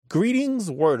Greetings,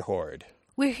 Word Horde.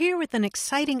 We're here with an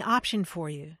exciting option for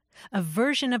you. A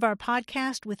version of our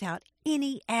podcast without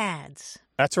any ads.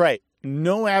 That's right.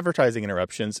 No advertising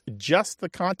interruptions, just the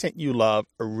content you love,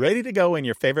 ready to go in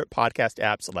your favorite podcast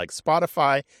apps like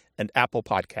Spotify and Apple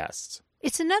Podcasts.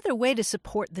 It's another way to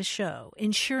support the show,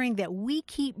 ensuring that we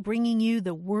keep bringing you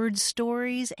the word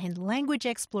stories and language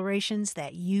explorations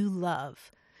that you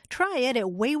love. Try it at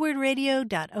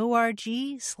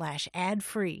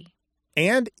waywardradio.org/ad-free.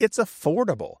 And it's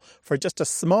affordable. For just a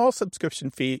small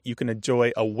subscription fee, you can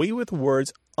enjoy A Way with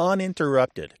Words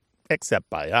uninterrupted, except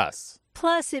by us.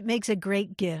 Plus, it makes a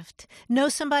great gift. Know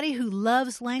somebody who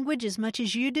loves language as much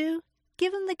as you do?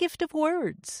 Give them the gift of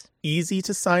words. Easy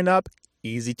to sign up,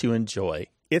 easy to enjoy.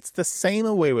 It's the same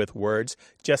A Way with Words,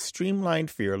 just streamlined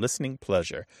for your listening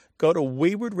pleasure. Go to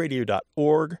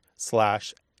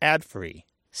waywardradio.org/ad-free.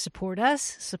 Support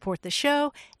us, support the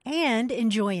show, and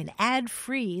enjoy an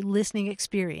ad-free listening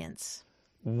experience.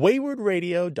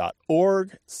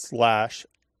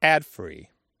 waywardradio.org/ad-free.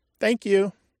 Thank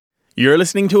you. You're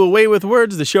listening to A Way with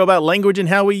Words, the show about language and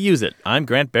how we use it. I'm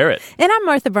Grant Barrett. And I'm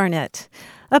Martha Barnett.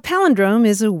 A palindrome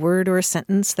is a word or a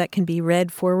sentence that can be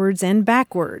read forwards and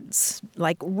backwards,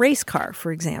 like race car,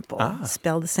 for example.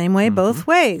 Spelled the same way both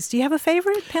ways. Do you have a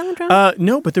favorite palindrome?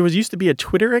 No, but there used to be a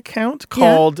Twitter account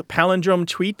called Palindrome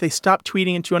Tweet. They stopped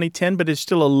tweeting in 2010, but it's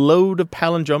still a load of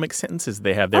palindromic sentences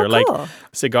they have there. Cool. Like,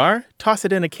 cigar, toss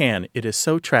it in a can. It is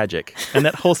so tragic. And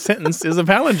that whole sentence is a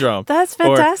palindrome. That's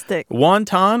fantastic. Or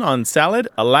wonton on salad?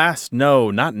 Alas, no,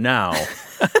 not now.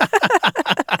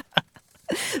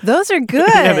 Those are good.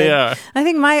 Yeah, they are. I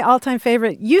think my all-time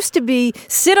favorite used to be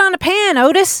sit on a pan,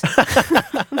 Otis.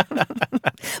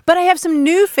 But I have some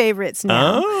new favorites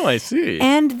now. Oh, I see.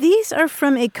 And these are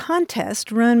from a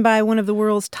contest run by one of the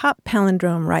world's top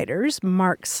palindrome writers,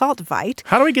 Mark Saltveit.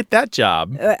 How do I get that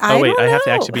job? I have to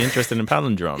actually be interested in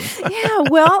palindromes. Yeah,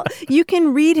 well, you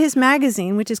can read his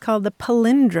magazine, which is called The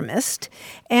Palindromist.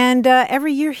 And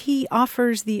every year he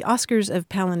offers the Oscars of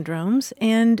palindromes.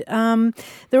 And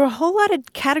there were a whole lot of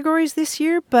categories this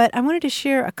year, but I wanted to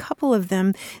share a couple of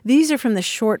them. These are from the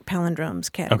short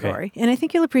palindromes category. Okay. And I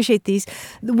think you'll appreciate these.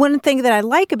 The one thing that I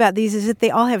like about these is that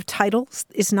they all have titles.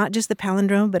 It's not just the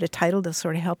palindrome, but a title to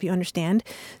sort of help you understand.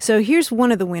 So here's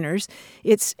one of the winners.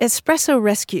 It's Espresso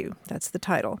Rescue. That's the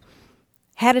title.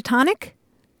 Had a tonic?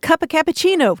 Cup of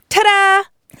cappuccino. Ta-da!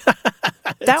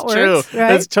 That works, true. Right?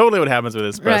 That's totally what happens with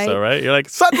espresso, right? You're like,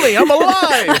 suddenly I'm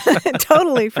alive!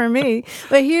 Totally, for me.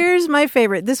 But here's my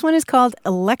favorite. This one is called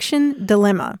Election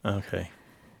Dilemma. Okay.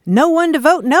 No one to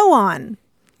vote no on.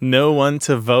 No one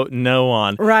to vote no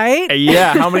on. Right?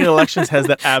 Yeah. How many elections has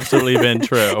that absolutely been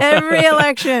true? Every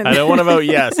election. I don't want to vote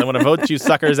yes. I want to vote you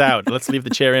suckers out. Let's leave the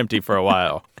chair empty for a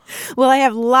while. Well, I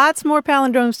have lots more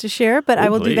palindromes to share, but I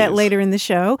will do that later in the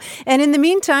show. And in the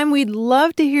meantime, we'd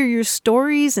love to hear your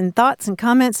stories and thoughts and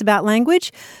comments about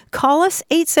language. Call us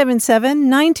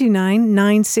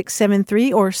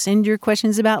 877-929-9673 or send your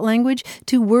questions about language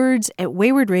to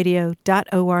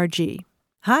words@waywardradio.org.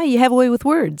 Hi, you have A Way with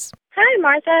Words. Hi,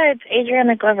 Martha. It's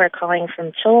Adriana Glover calling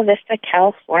from Chula Vista,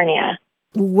 California.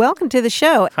 Welcome to the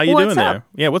show. How you doing there?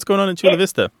 Yeah, what's going on in Chula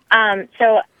Vista?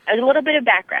 So a little bit of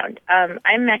background.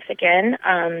 I'm Mexican,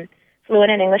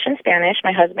 fluent in English and Spanish.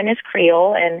 My husband is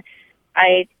Creole, and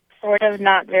I sort of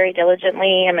not very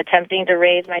diligently am attempting to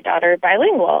raise my daughter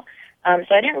bilingual.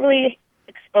 So I didn't really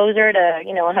expose her to,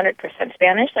 100%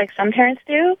 Spanish like some parents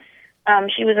do.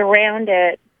 She was around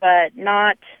it, but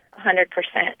not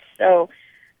 100%. So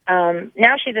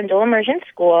now she's in dual immersion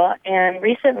school, and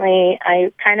recently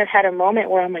I kind of had a moment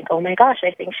where I'm like, oh my gosh,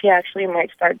 I think she actually might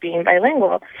start being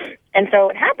bilingual. And so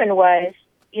what happened was,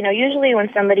 usually when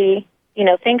somebody,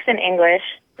 thinks in English,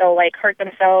 they'll like hurt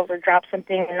themselves or drop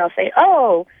something and they'll say,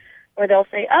 oh, or they'll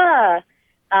say,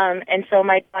 and so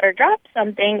my daughter dropped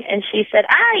something and she said,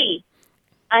 ay.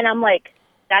 And I'm like,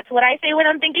 that's what I say when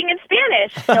I'm thinking in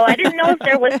Spanish. So I didn't know if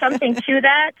there was something to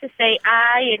that, to say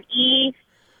I and E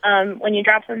when you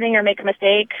drop something or make a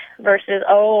mistake versus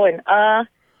O and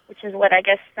which is what I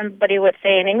guess somebody would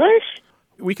say in English.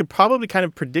 We could probably kind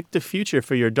of predict the future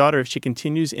for your daughter if she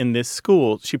continues in this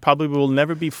school. She probably will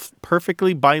never be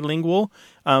perfectly bilingual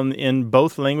in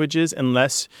both languages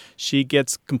unless she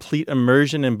gets complete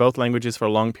immersion in both languages for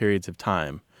long periods of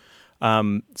time.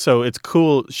 So it's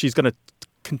cool. She's going to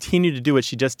continue to do what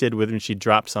she just did when she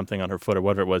dropped something on her foot or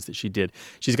whatever it was that she did.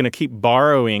 She's going to keep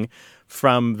borrowing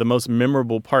from the most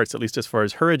memorable parts, at least as far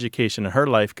as her education and her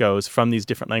life goes, from these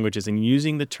different languages and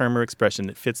using the term or expression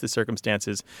that fits the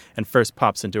circumstances and first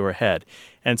pops into her head.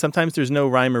 And sometimes there's no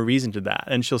rhyme or reason to that.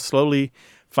 And she'll slowly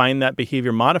find that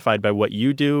behavior modified by what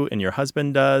you do and your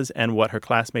husband does and what her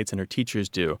classmates and her teachers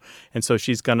do. And so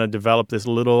she's going to develop this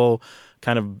little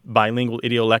kind of bilingual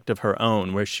idiolect of her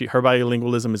own, where her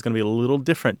bilingualism is going to be a little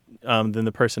different than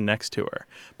the person next to her,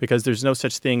 because there's no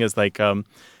such thing as like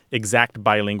exact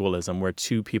bilingualism where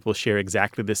two people share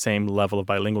exactly the same level of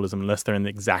bilingualism unless they're in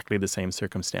exactly the same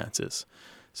circumstances.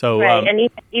 So, right, and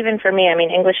even for me, I mean,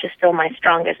 English is still my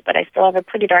strongest, but I still have a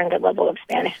pretty darn good level of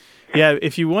Spanish. Yeah,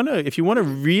 if you want to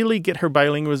really get her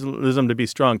bilingualism to be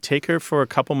strong, take her for a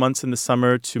couple months in the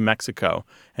summer to Mexico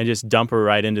and just dump her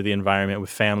right into the environment with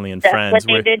family and friends. That's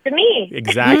what they did to me.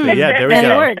 Exactly. Yeah, there we and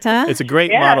go. It worked, huh? It's a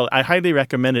great model. I highly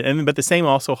recommend it. But the same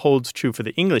also holds true for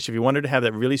the English. If you want her to have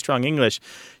that really strong English,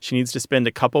 she needs to spend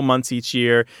a couple months each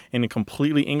year in a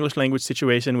completely English language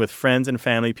situation with friends and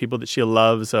family, people that she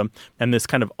loves, and this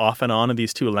kind of off and on of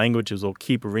these two languages will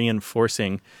keep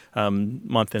reinforcing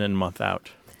month in and month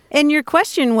out. And your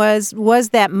question was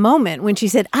that moment when she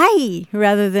said "ay"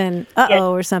 rather than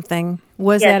 "uh-oh" or something,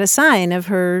 was that a sign of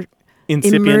her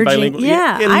incipient emerging? bilingual?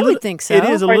 Yeah, I would think so. It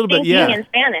is a little bit, yeah. in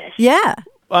Spanish. Yeah.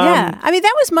 Yeah. I mean,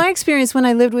 that was my experience when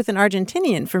I lived with an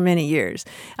Argentinian for many years.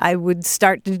 I would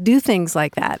start to do things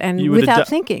like that and without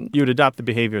thinking. You would adopt the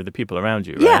behavior of the people around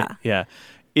you, right? Yeah. Yeah.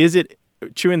 Is it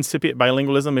true incipient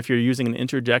bilingualism if you're using an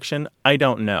interjection? I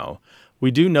don't know. We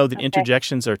do know that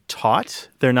interjections are taught.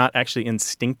 They're not actually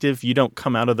instinctive. You don't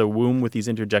come out of the womb with these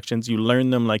interjections. You learn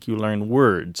them like you learn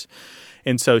words.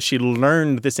 And so she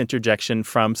learned this interjection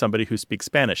from somebody who speaks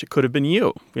Spanish. It could have been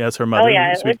you. Yes, her mother. Oh,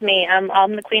 yeah, it was me.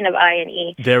 I'm the queen of I and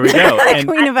E. There we go. And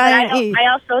queen of I and E. I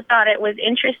also thought it was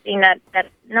interesting that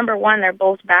number one, they're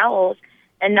both vowels.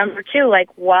 And number two, like,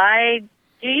 why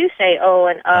do you say O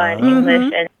and in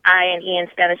English and I and E in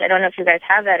Spanish? I don't know if you guys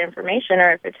have that information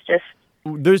or if it's just, I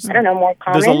don't know, more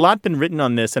common. There's a lot been written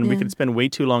on this, and we could spend way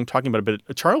too long talking about it.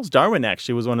 But Charles Darwin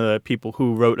actually was one of the people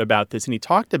who wrote about this, and he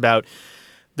talked about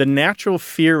the natural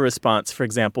fear response, for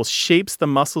example, shapes the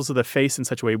muscles of the face in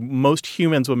such a way most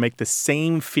humans will make the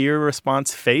same fear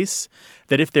response face,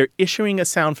 that if they're issuing a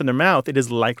sound from their mouth, it is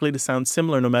likely to sound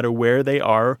similar no matter where they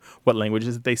are, what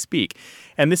languages that they speak.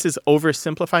 And this is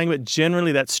oversimplifying, but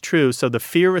generally that's true. So the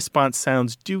fear response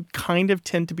sounds do kind of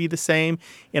tend to be the same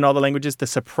in all the languages. The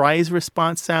surprise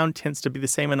response sound tends to be the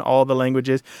same in all the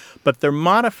languages, but they're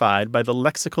modified by the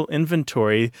lexical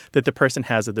inventory that the person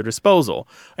has at their disposal.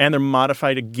 And they're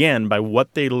modified again by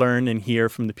what they learn and hear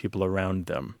from the people around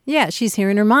them. Yeah, she's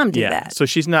hearing her mom do that. So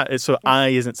she's not, so I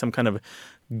isn't some kind of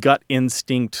gut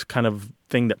instinct kind of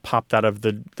thing that popped out of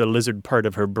the lizard part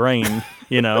of her brain,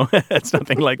 you know. It's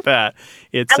nothing like that.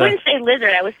 It's I wouldn't say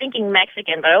lizard. I was thinking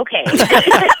Mexican, but okay.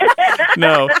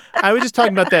 No, I was just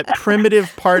talking about that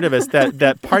primitive part of us,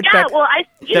 that part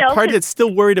that's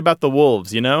still worried about the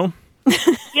wolves, you know.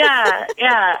 Yeah.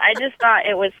 I just thought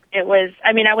it was.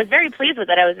 I mean, I was very pleased with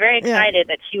it. I was very excited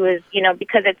that she was,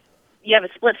 because you have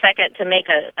a split second to make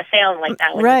a sound like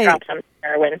that when you drop something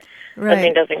or when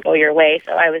something doesn't go your way.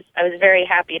 So I was very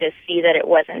happy to see that it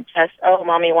wasn't just, oh,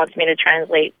 mommy wants me to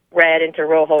translate red into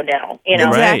rojo now, you know?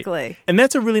 Exactly. Right. And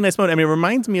that's a really nice moment. I mean, it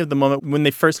reminds me of the moment when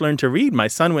they first learned to read. My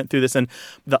son went through this, and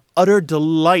the utter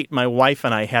delight my wife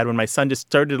and I had when my son just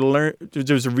started to learn,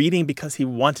 was reading because he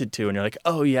wanted to. And you're like,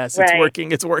 oh, yes, it's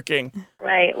working. It's working.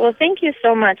 Right. Well, thank you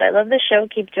so much. I love the show.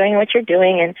 Keep doing what you're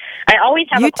doing. And I always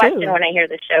have a question when I hear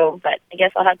the show, but I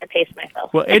guess I'll have to pace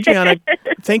myself. Well, Adriana,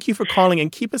 thank you for calling,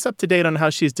 and keep us up to date on how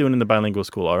she's doing in the bilingual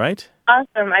school, all right?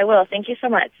 Awesome. I will. Thank you so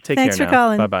much. Thanks care for now.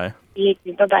 calling. Bye-bye. You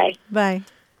too. Bye-bye. Bye.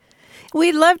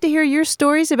 We'd love to hear your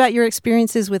stories about your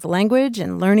experiences with language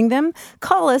and learning them.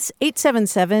 Call us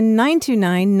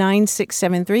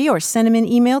 877-929-9673 or send them an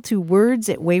email to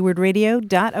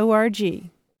words@waywardradio.org.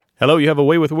 Hello, you have a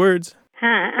way with words. Hi,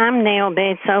 I'm Nell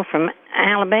Bedsoe from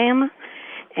Alabama,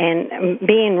 and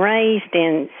being raised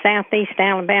in southeast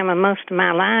Alabama most of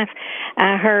my life,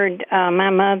 I heard my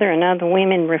mother and other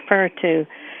women refer to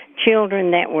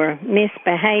children that were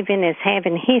misbehaving as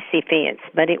having hissy fits,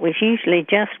 but it was usually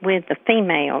just with the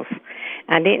females.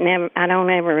 I don't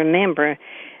ever remember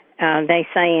they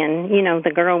saying,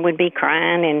 the girl would be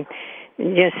crying and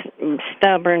just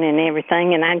stubborn and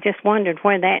everything, and I just wondered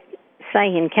where that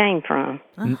saying came from.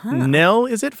 Nell,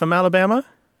 is it, from Alabama?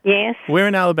 Yes. Where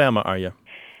in Alabama are you?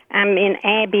 I'm in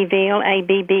Abbeville,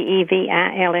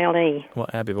 Abbeville. Well,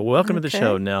 Abbeville, welcome to the Okay.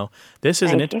 show, Nell. This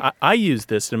is Thank you. I used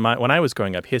this when I was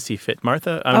growing up. Hissy fit,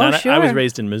 Martha. Oh, I was sure.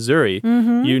 raised in Missouri.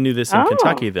 You knew this in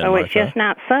Kentucky, then, so Martha. it's just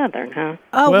not Southern, huh?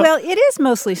 Oh, Well- well, it is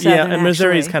mostly Southern, yeah, and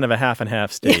Missouri is actually. kind of a half and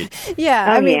half state. Yeah,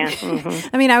 Oh, I mean, yeah. Mhm.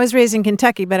 I mean, I was raised in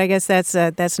Kentucky, but I guess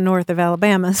that's north of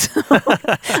Alabama. So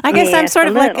I guess I'm Yes, sort a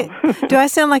of like. little. Do I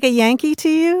sound like a Yankee to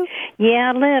you?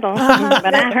 Yeah, a little.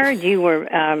 But I heard you were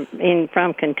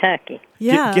from Kentucky.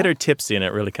 Yeah. Get her tipsy, and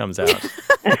it really comes out.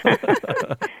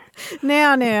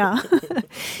 Now.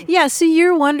 Yeah, so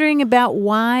you're wondering about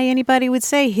why anybody would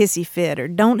say hissy fit or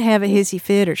don't have a hissy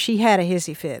fit or she had a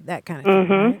hissy fit, that kind of thing.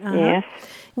 Right? Uh-huh. Yes.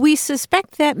 We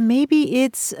suspect that maybe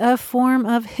it's a form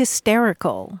of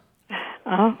hysterical.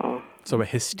 Oh. So a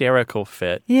hysterical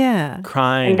fit, Yeah.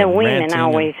 crying And the and women ranting and-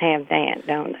 always have that,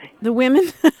 don't they? The women?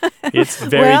 It's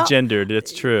very Well- gendered.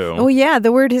 It's true. Oh, yeah.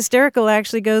 The word hysterical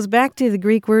actually goes back to the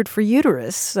Greek word for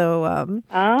uterus. So,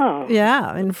 Oh.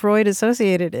 yeah, and Freud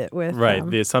associated it with. Right.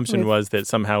 The assumption with- was that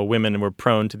somehow women were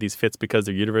prone to these fits because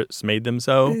their uterus made them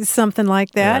so. Something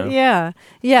like that. Yeah.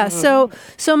 Yeah. So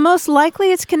most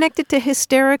likely it's connected to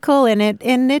hysterical and it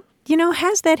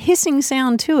has that hissing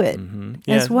sound to it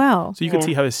as Yeah. well. So you could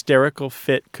see how hysterical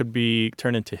fit could be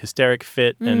turned into hysteric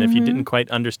fit. And if you didn't quite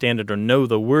understand it or know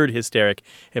the word hysteric,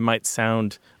 it might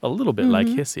sound a little bit like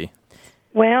hissy.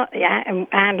 Well,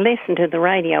 I listen to the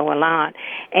radio a lot,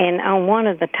 and on one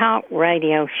of the talk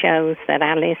radio shows that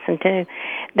I listen to,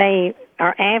 they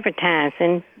are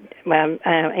advertising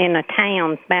in a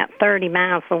town about 30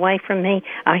 miles away from me,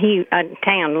 a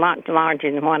town a lot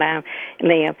larger than what I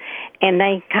live, and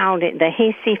they called it the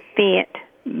Hissy Fit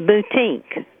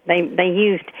Boutique.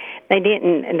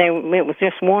 It was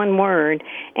just one word,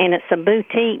 and it's a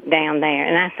boutique down there.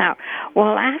 And I thought,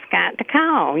 well, I've got to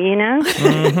call, here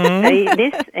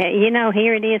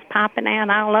it is popping out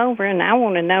all over, and I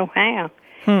want to know how.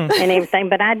 And everything,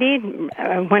 but I did.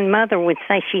 When Mother would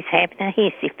say she's having a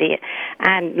hissy fit,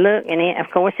 I'd look, and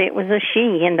of course it was a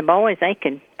she. And the boys, they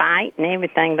could fight and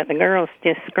everything, but the girls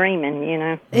just screaming,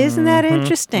 Isn't that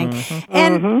interesting?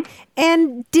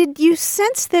 And did you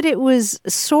sense that it was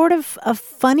sort of a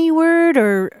funny word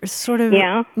or sort of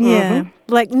Yeah.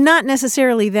 like not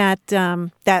necessarily that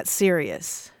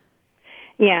serious?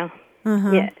 Yeah.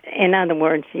 Yeah. In other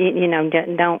words,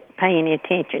 don't pay any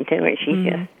attention to it.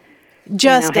 She's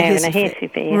Just a having hissy a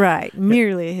hissy fit. Right,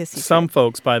 merely a hissy Some fit.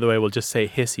 folks, by the way, will just say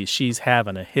hissy. She's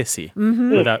having a hissy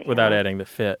without adding the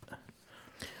fit.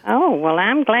 Oh, well,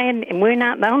 I'm glad we're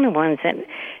not the only ones that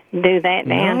do that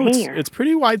down No, here. it's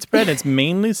pretty widespread. It's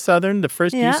mainly Southern. The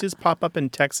first Yeah. uses pop up in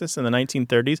Texas in the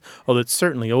 1930s, although it's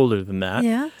certainly older than that.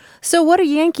 Yeah. So what do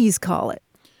Yankees call it?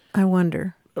 I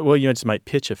wonder. Well, you just might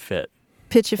pitch a fit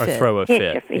Pitch a or fit. throw a Pitch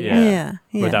fit. a fit. Yeah.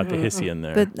 Without the hissy in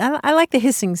there. But I like the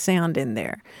hissing sound in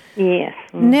there. Yes.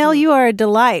 Nell, you are a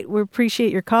delight. We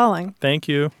appreciate your calling. Thank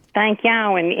you. Thank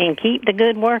y'all, and keep the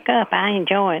good work up. I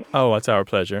enjoy it. Oh, it's our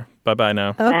pleasure. Bye-bye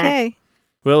now. Okay.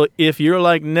 Well, if you're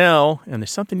like Nell and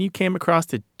there's something you came across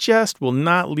that just will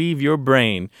not leave your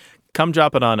brain, come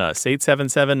drop it on us.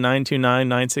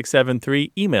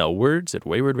 877-929-9673. Email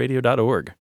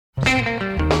words@waywardradio.org.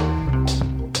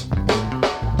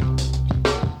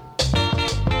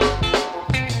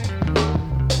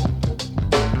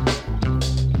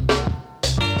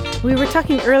 We were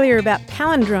talking earlier about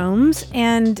palindromes,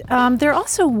 and there are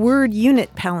also word unit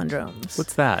palindromes.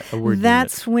 What's that? A word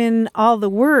That's when all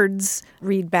the words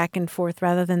read back and forth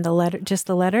rather than just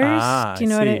the letters. Ah, Do you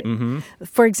know I what see. it? Mm-hmm.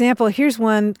 For example, here's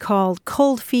one called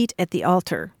 "Cold Feet at the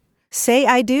Altar." Say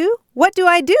I do. What do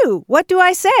I do? What do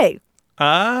I say?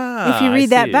 Ah, If you I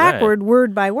read that see, backward, right.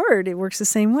 word by word, it works the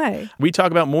same way. We talk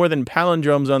about more than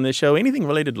palindromes on this show. Anything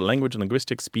related to language,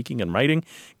 linguistics, speaking, and writing,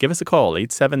 give us a call,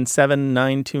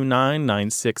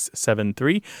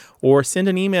 877-929-9673, or send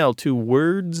an email to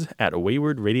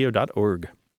words@waywardradio.org.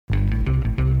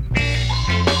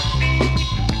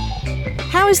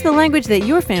 How is the language that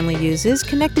your family uses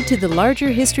connected to the larger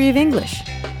history of English?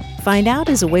 Find out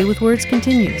as A Way with Words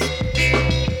continues.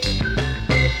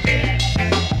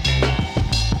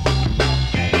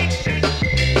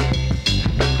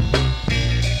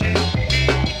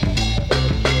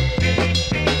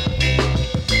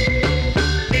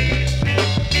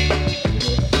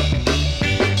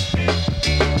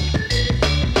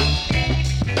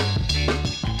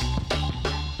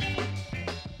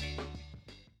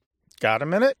 Got a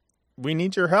minute? We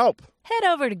need your help. Head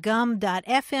over to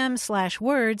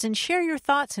gum.fm/words and share your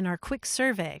thoughts in our quick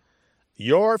survey.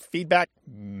 Your feedback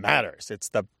matters. It's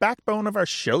the backbone of our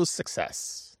show's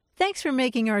success. Thanks for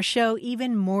making our show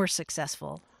even more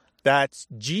successful. That's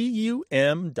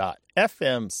gum.fm/gum.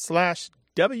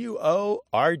 WORDS.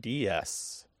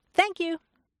 Thank you.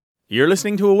 You're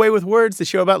listening to Away with Words, the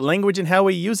show about language and how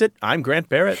we use it. I'm Grant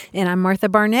Barrett. And I'm Martha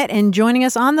Barnett, and joining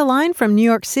us on the line from New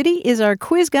York City is our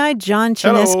quiz guy, John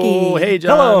Chinesky. Hello. Hey,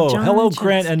 John. Hello,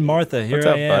 Grant and Martha. Here What's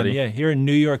up, I am. buddy? Yeah, here in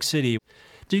New York City.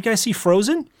 Did you guys see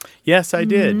Frozen? Yes, I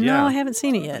did. No, Yeah. I haven't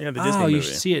seen it yet. Yeah, the Disney Oh, movie. you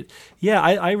should see it. Yeah,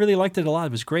 I really liked it a lot.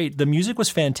 It was great. The music was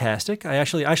fantastic. I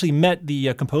actually met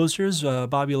the composers,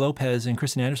 Bobby Lopez and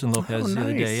Kristen Anderson Lopez, the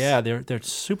other nice. day. Yeah, they're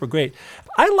super great.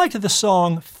 I liked the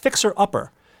song "Fixer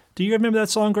Upper." Do you remember that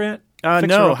song, Grant? Fixer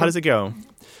No. Upper? How does it go?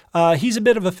 He's a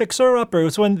bit of a fixer-upper.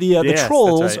 It's when the Yes,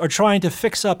 trolls that's right. are trying to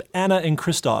fix up Anna and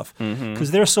Kristoff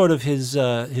because they're sort of his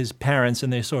parents,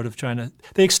 and they're sort of trying to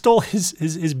extol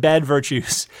his bad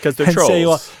virtues 'Cause they're and say, trolls.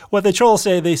 well, what the trolls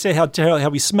say, they say how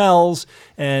he smells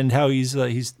and how he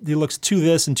looks to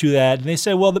this and to that, and they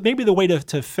say, well, maybe the way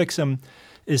to fix him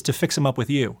is to fix him up with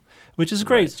you. Which is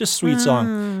great. It's just a sweet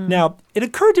song. Now, it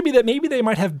occurred to me that maybe they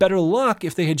might have better luck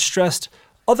if they had stressed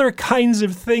other kinds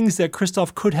of things that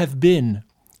Kristoff could have been.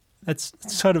 That's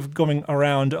sort of going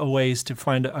around a ways to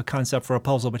find a concept for a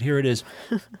puzzle, but here it is.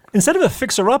 Instead of a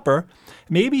fixer-upper,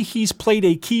 maybe he's played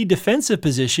a key defensive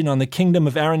position on the Kingdom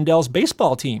of Arundel's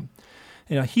baseball team.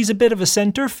 He's a bit of a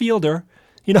center fielder.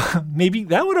 Maybe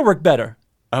that would have worked better.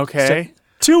 Okay. So,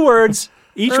 2 words,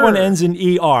 each one ends in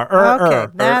ER.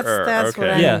 Okay, that's what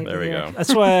I Yeah. need to There we hear. go.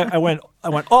 That's why I went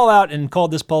all out and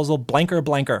called this puzzle Blanker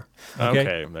Blanker. Okay,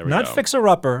 there we Not go.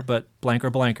 fixer-upper, but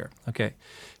Blanker Blanker. Okay,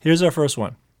 here's our first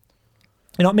one.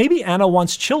 Maybe Anna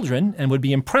wants children and would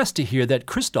be impressed to hear that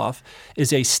Kristoff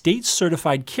is a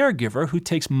state-certified caregiver who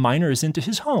takes minors into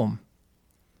his home.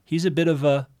 He's a bit of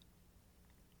a...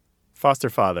 Foster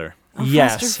father.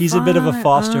 Yes, foster he's a bit of a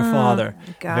foster father.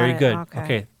 father. Got Very it. good.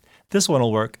 Okay. This one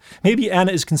will work. Maybe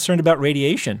Anna is concerned about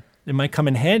radiation. It might come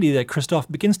in handy that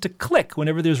Kristoff begins to click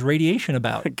whenever there's radiation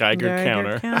about. Geiger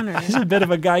counter. He's a bit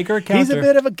of a Geiger counter. He's a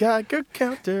bit of a Geiger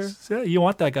counter. So you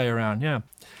want that guy around, yeah.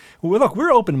 Well, look,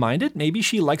 we're open-minded. Maybe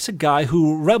she likes a guy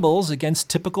who rebels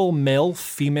against typical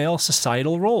male-female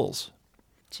societal roles.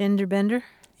 Gender bender?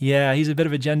 Yeah, he's a bit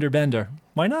of a gender bender.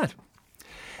 Why not?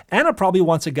 Anna probably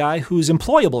wants a guy who's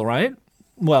employable, right?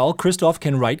 Well, Kristoff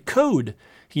can write code.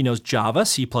 He knows Java,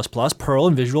 C++, Perl,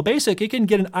 and Visual Basic. He can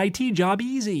get an IT job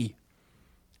easy.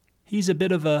 He's a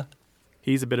bit of a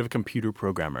computer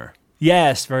programmer.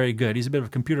 Yes, very good. He's a bit of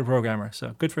a computer programmer,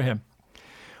 so good for him.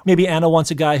 Maybe Anna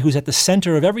wants a guy who's at the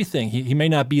center of everything. He may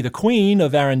not be the queen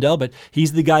of Arundel, but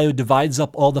he's the guy who divides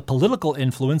up all the political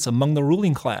influence among the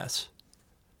ruling class.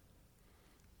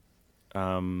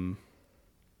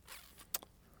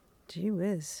 Gee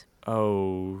whiz.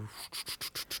 Oh.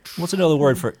 What's another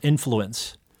word for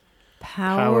influence?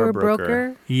 Power broker.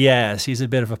 broker? Yes, he's a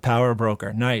bit of a power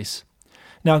broker. Nice.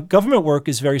 Now, government work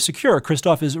is very secure.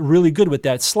 Kristoff is really good with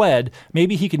that sled.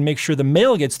 Maybe he can make sure the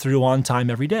mail gets through on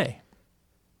time every day.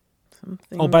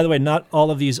 Something, Oh, by the way, not all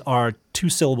of these are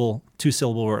two-syllable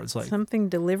words. Like something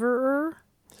deliverer?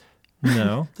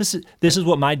 no, this is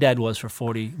what my dad was for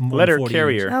 40 more than Letter 40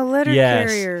 carrier. years. Oh, letter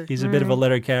Yes, carrier. he's a bit of a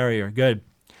letter carrier. Good.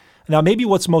 Now, maybe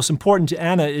what's most important to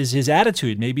Anna is his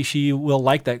attitude. Maybe she will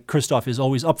like that Kristoff is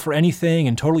always up for anything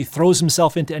and totally throws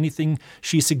himself into anything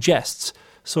she suggests,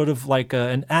 sort of like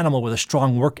an animal with a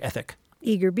strong work ethic.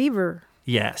 Eager beaver.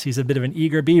 Yes, he's a bit of an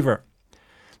eager beaver.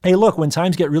 Hey, look, when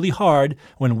times get really hard,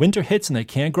 when winter hits and they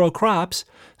can't grow crops,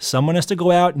 someone has to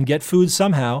go out and get food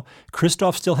somehow.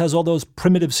 Kristoff still has all those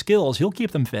primitive skills. He'll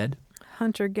keep them fed.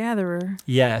 Hunter-gatherer.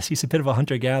 Yes, he's a bit of a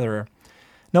hunter-gatherer.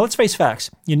 Now, let's face facts.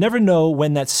 You never know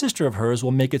when that sister of hers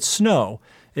will make it snow.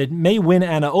 It may win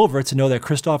Anna over to know that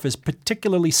Kristoff is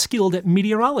particularly skilled at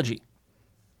meteorology.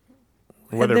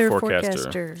 Weather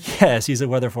forecaster. Yes, he's a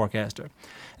weather forecaster.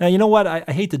 Now, you know what? I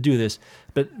hate to do this,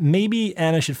 but maybe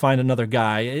Anna should find another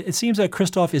guy. It seems that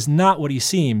Kristoff is not what he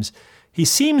seems. He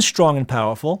seems strong and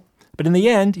powerful, but in the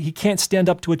end, he can't stand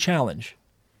up to a challenge.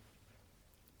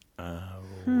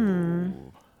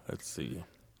 Let's see.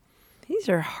 These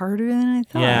are harder than I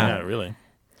thought. Yeah. Yeah, really.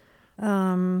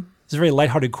 It's a very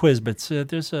lighthearted quiz, but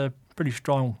there's a pretty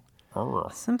strong...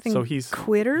 Something So he's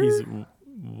quitter? He's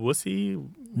wussy.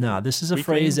 No, this is a Weakling?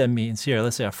 phrase that means, here,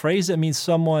 let's say a phrase that means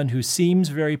someone who seems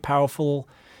very powerful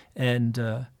and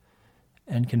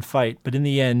can fight, but in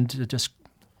the end, it just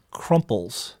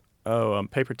crumples. Oh,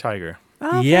 paper tiger.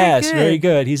 Oh, Yes, very very good.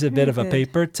 good. He's a bit Very of a good.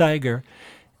 paper tiger.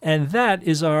 And that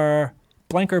is our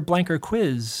Blanker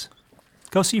quiz.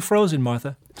 Go see Frozen,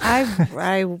 Martha. I'm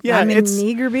Yeah, an it's-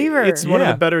 eager beaver. It's one of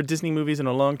Yeah. the better Disney movies in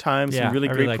a long time. Some Yeah, really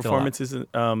I really great liked it a lot.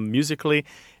 performances musically.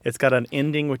 It's got an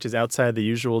ending which is outside the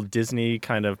usual Disney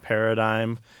kind of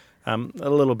paradigm. A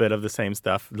little bit of the same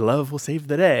stuff. Love will save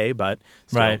the day, but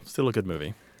Right. still a good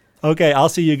movie. Okay, I'll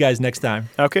see you guys next time.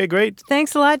 Okay, great.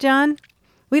 Thanks a lot, John.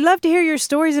 We'd love to hear your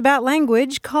stories about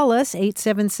language. Call us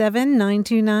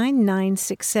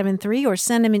 877-929-9673 or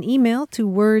send them an email to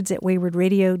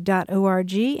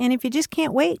words@waywardradio.org. And if you just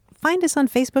can't wait, find us on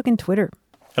Facebook and Twitter.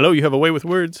 Hello, you have a way with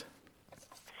words.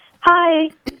 Hi,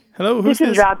 Hello, who's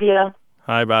this is Rabia.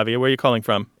 Hi, Rabia. Where are you calling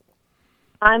from?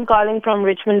 I'm calling from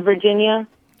Richmond, Virginia.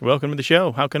 Welcome to the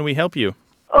show. How can we help you?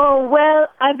 Oh, well,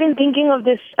 I've been thinking of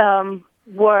this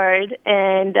word,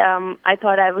 and I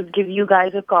thought I would give you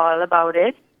guys a call about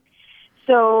it.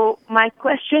 So my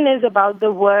question is about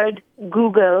the word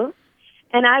Google,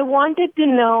 and I wanted to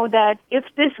know that if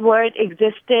this word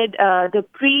existed the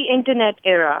pre-internet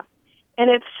era, and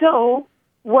if so,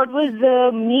 what was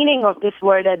the meaning of this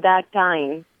word at that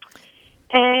time?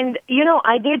 And,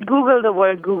 I did Google the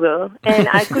word Google, and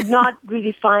I could not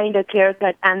really find a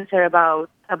clear-cut answer about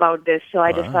this, so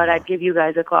I just thought I'd give you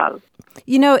guys a call.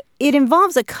 It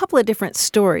involves a couple of different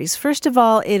stories. First of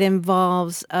all, it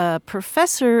involves a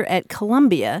professor at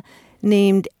Columbia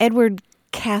named Edward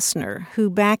Kastner, who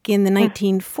back in the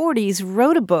 1940s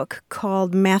wrote a book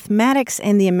called Mathematics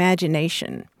and the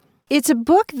Imagination. It's a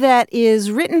book that is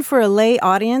written for a lay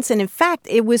audience, and in fact,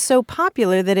 it was so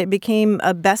popular that it became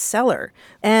a bestseller.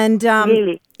 And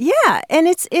Really? Yeah, and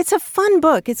it's a fun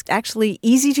book. It's actually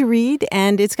easy to read,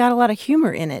 and it's got a lot of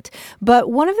humor in it. But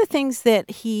one of the things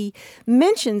that he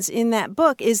mentions in that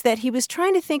book is that he was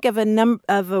trying to think of a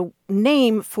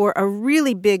name for a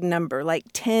really big number, like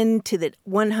 10 to the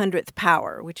 100th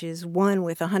power, which is 1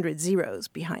 with 100 zeros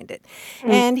behind it.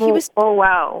 And he was Oh,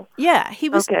 wow. yeah, he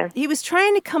was Okay. he was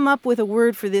trying to come up with a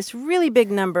word for this really big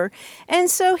number. And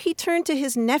so he turned to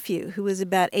his nephew, who was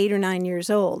about 8 or 9 years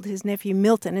old, his nephew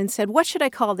Milton, and said, "What should I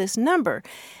call this number?"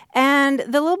 And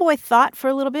the little boy thought for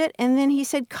a little bit, and then he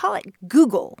said, "Call it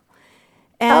Google."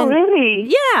 Oh, And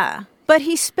really? yeah, but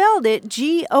he spelled it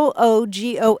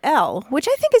Googol, which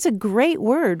I think is a great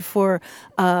word for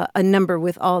a number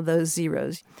with all those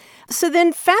zeros. So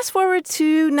then fast forward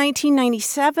to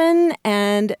 1997,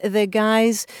 and the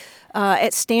guys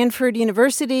at Stanford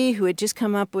University, who had just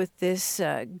come up with this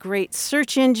great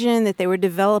search engine that they were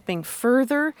developing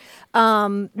further,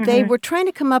 they were trying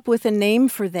to come up with a name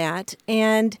for that.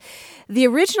 And the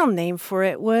original name for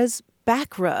it was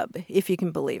back rub, if you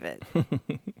can believe it.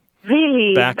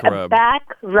 Really? Back A rub. back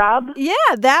rub? Yeah,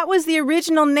 that was the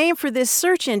original name for this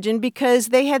search engine because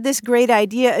they had this great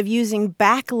idea of using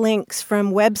backlinks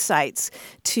from websites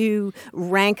to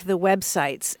rank the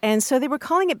websites. And so they were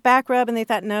calling it back rub, and they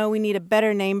thought, no, we need a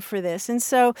better name for this. And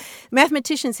so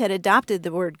mathematicians had adopted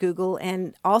the word Google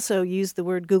and also used the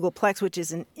word Googleplex, which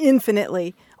is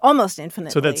almost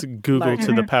infinitely So that's Google larger.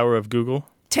 to the power of Google?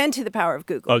 10 to the power of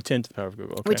Google. Oh, 10 to the power of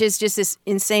Google. Okay. Which is just this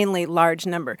insanely large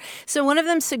number. So one of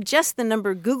them suggests the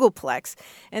number Googleplex,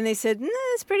 and they said,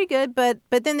 that's pretty good, but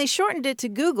then they shortened it to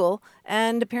Google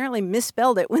and apparently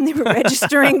misspelled it when they were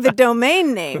registering the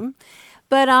domain name.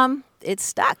 But it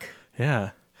stuck. Yeah.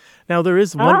 Now there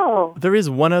is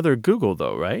one other Google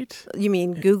though, right? You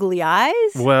mean googly eyes?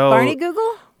 Well, Barney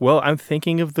Google? Well, I'm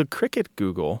thinking of the Cricket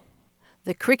Google.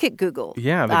 The Cricket Google.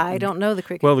 Yeah. I don't know the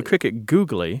Cricket Well, the Google. Cricket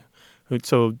Googly.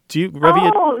 So do you, Ravi?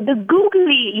 Oh, the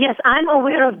googly. Yes, I'm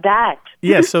aware of that.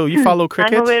 Yeah, so you follow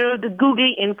cricket? I'm aware of the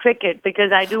googly in cricket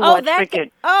because I do watch cricket.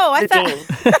 I the game.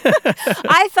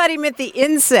 I thought he meant the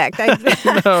insect.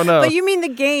 No. But you mean the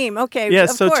game. Okay, Yeah,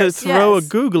 of so course, to throw yes. a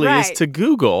googly is Right. to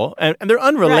Google, and they're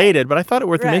unrelated, but I thought it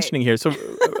worth Right. mentioning here. So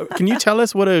can you tell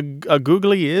us what a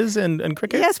googly is in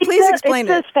cricket? Yes, please explain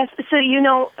it. So,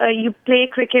 you play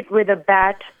cricket with a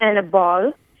bat and a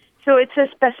ball. So it's a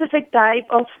specific type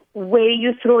of way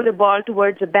you throw the ball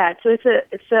towards the bat. So it's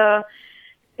a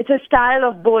style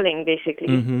of bowling, basically.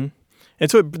 Mm-hmm. And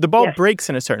so the ball Yes. breaks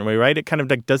in a certain way, right? It kind of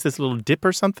like does this little dip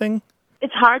or something?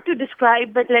 It's hard to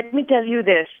describe, but let me tell you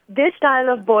this. This style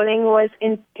of bowling was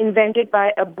invented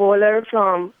by a bowler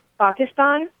from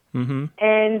Pakistan,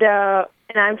 and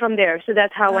I'm from there, so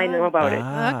that's how I know about it.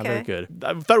 Okay. Very good.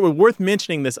 I thought it was worth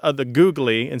mentioning this other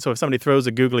googly, and so if somebody throws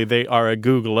a googly, they are a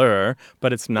Googler,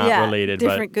 but it's not Yeah, related.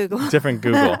 different Google. Different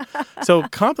Google. So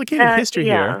complicated history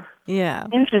yeah. here. Yeah.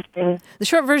 Interesting. The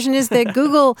short version is that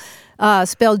Google,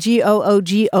 spelled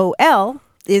Googol,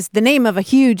 is the name of a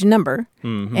huge number,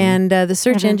 and the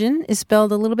search engine is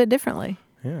spelled a little bit differently.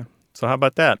 Yeah. So how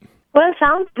about that? Well,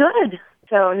 sounds good.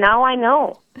 So now I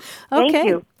know. Thank Okay.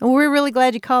 you. Well, we're really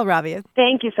glad you called, Rabia.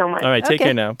 Thank you so much. All right, take Okay,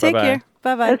 care now. Take Bye-bye. care.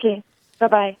 Bye-bye. Okay.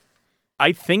 Bye-bye.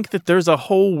 I think that there's a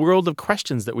whole world of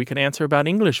questions that we can answer about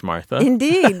English, Martha.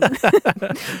 Indeed.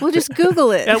 We'll just Google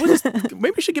it. Yeah,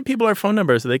 maybe we should give people our phone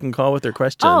number so they can call with their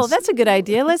questions. Oh, that's a good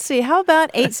idea. Let's see. How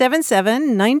about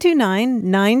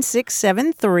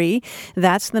 877-929-9673?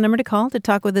 That's the number to call to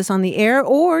talk with us on the air.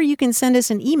 Or you can send us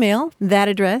an email. That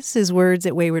address is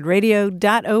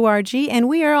words@waywardradio.org. And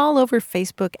we are all over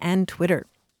Facebook and Twitter.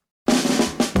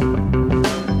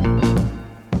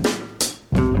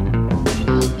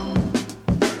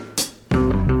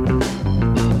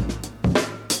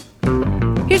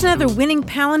 Here's another winning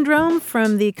palindrome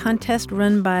from the contest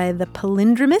run by The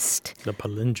Palindromist. The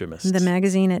Palindromist. The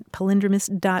magazine at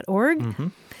palindromist.org. Mm-hmm.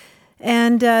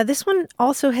 And this one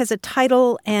also has a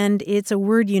title, and it's a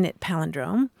word unit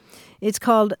palindrome. It's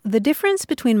called The Difference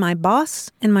Between My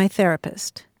Boss and My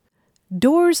Therapist.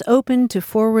 Doors open to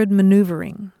forward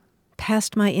maneuvering.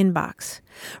 Past my inbox.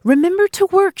 Remember to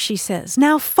work, she says.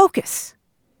 Now focus.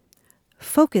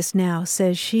 Focus now,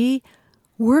 says she.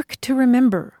 Work to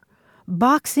remember.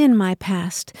 Box in my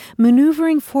past,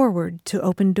 maneuvering forward to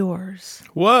open doors.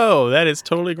 Whoa, that is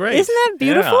totally great. Isn't that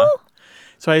beautiful? Yeah.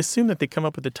 So I assume that they come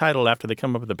up with the title after they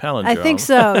come up with the palindrome. I think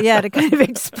so, yeah, to kind of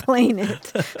explain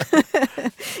it.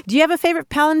 Do you have a favorite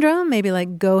palindrome? Maybe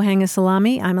like go hang a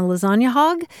salami, I'm a lasagna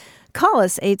hog? Call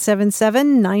us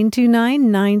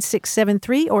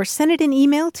 877-929-9673 or send it an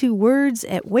email to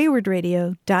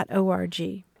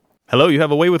words@waywardradio.org. Hello, you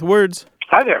have a way with words.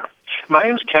 Hi there. My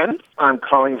name's Ken. I'm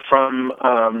calling from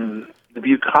the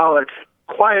bucolic,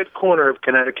 quiet corner of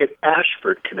Connecticut,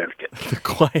 Ashford, Connecticut. The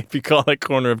quiet, bucolic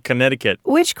corner of Connecticut.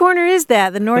 Which corner is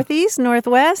that? The northeast,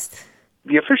 northwest?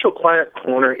 The official quiet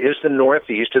corner is the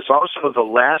northeast. It's also the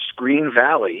last green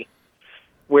valley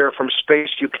where from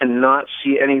space you cannot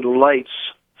see any lights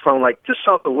from like just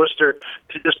south of Worcester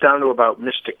to just down to about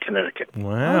Mystic, Connecticut.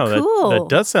 Wow, cool. that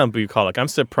does sound bucolic. I'm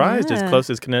surprised as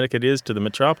close as Connecticut is to the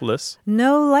metropolis.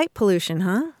 No light pollution,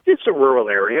 huh? It's a rural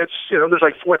area. It's, there's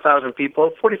like 4,000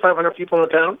 people, 4,500 people in the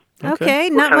town.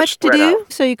 Okay, We're not kind of much to spread do,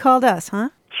 out. so you called us, huh?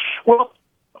 Well,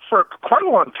 for quite a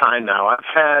long time now, I've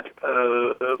had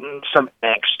some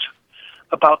angst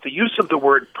about the use of the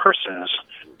word persons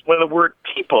when the word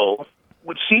people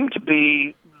would seem to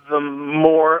be the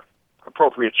more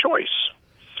appropriate choice.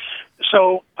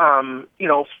 So,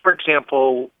 for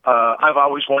example, I've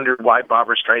always wondered why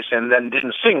Barbra Streisand then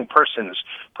didn't sing persons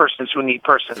who need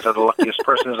persons are the luckiest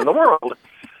persons in the world,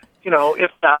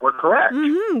 if that were correct.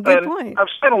 Mm-hmm, good point.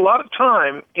 I've spent a lot of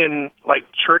time in, like,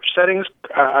 church settings.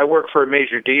 I work for a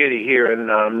major deity here in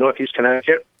Northeast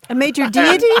Connecticut. A major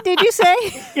deity, did you say?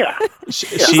 Yeah. She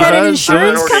Is that an does. I'm an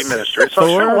insurance ordained minister. So I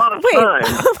spent a lot of time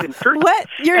in church. What?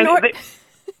 You're an What?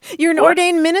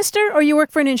 ordained minister, or you work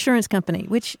for an insurance company?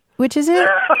 Which is it?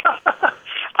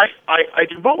 I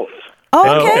do both.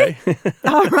 Oh, okay.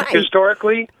 All right.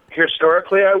 Historically,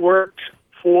 I worked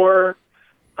for.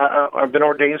 I've been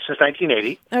ordained since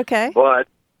 1980. Okay. But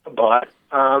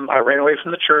I ran away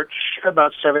from the church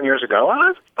about 7 years ago.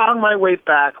 I've found my way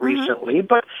back recently,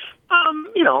 but I'm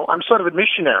sort of a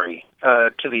missionary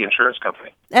to the insurance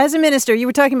company. As a minister, you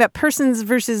were talking about persons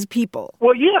versus people.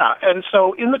 Well, yeah, and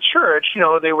so in the church,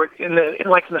 they were in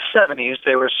the 70s.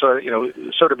 They were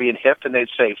sort of being hip, and they'd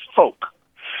say folk.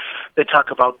 They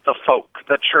talk about the folk,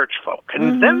 the church folk,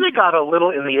 and then they got a little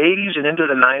in the 80s and into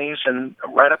the 90s, and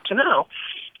right up to now.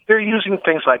 They're using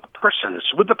things like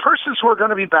persons. Would the persons who are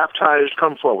going to be baptized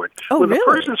come forward? Oh, Would really? the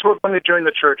persons who are going to join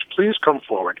the church please come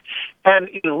forward? And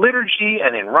in liturgy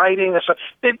and in writing, and so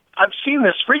I've seen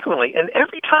this frequently. And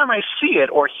every time I see it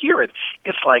or hear it,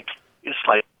 it's like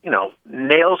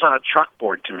nails on a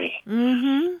chalkboard to me.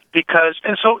 Mm-hmm. Because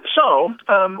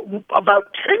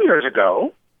about 10 years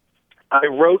ago, I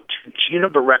wrote to Gina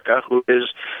Barreca, who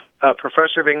is a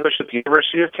professor of English at the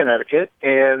University of Connecticut,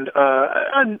 and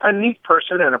a neat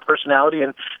person and a personality.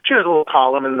 And she has a little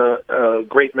column in the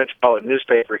great metropolitan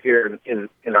newspaper here in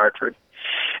Hartford.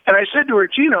 And I said to her,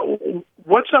 Gina,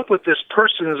 what's up with this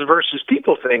persons versus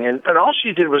people thing? And all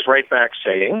she did was write back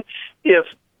saying, if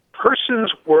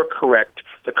persons were correct,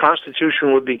 the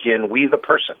Constitution would begin, we the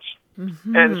persons.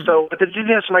 Mm-hmm. And so, but that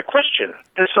didn't answer my question.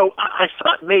 And so I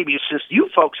thought maybe since you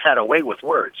folks had a way with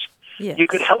words, you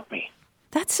could help me.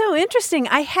 That's so interesting.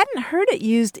 I hadn't heard it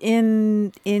used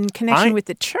in connection with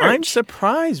the church. I'm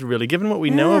surprised, really, given what we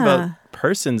know about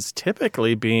persons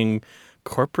typically being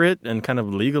corporate and kind of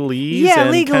legalese. Yeah,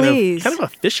 and legalese. Kind of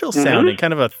official sounding,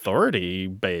 kind of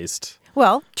authority-based.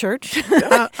 Well, church.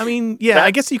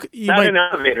 I guess you Not might... in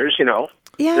elevators,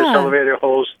 Yeah. This elevator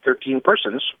holds 13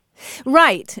 persons.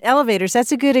 Right. Elevators,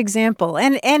 that's a good example.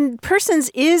 And persons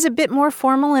is a bit more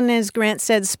formal and, as Grant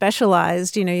said,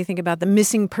 specialized. You think about the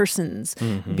Missing Persons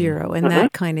Bureau and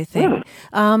that kind of thing.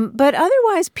 But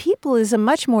otherwise, people is a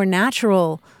much more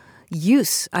natural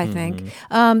use, I think.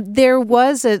 There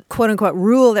was a quote-unquote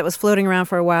rule that was floating around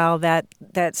for a while that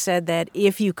said that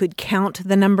if you could count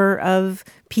the number of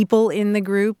people in the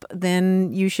group,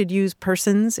 then you should use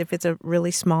persons if it's a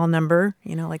really small number.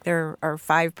 Like there are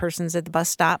 5 persons at the bus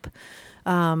stop.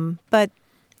 But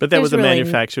that was a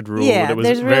manufactured rule. Yeah, that was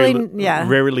there's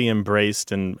rarely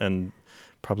embraced and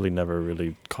probably never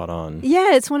really caught on.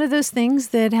 Yeah, it's one of those things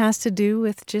that has to do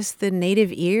with just the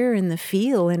native ear and the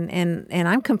feel, and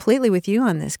I'm completely with you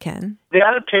on this, Ken. The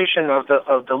adaptation of the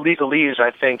legalese, I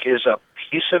think, is a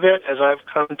piece of it, as I've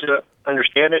come to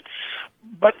understand it.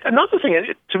 But another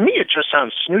thing, to me, it just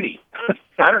sounds snooty.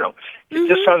 I don't know. It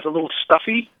just sounds a little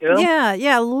stuffy,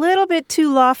 Yeah, a little bit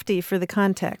too lofty for the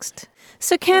context.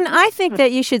 So, Ken, I think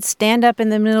that you should stand up in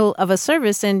the middle of a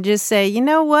service and just say, you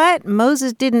know what?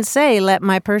 Moses didn't say, let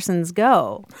my persons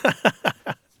go.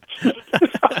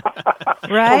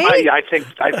 Right? I think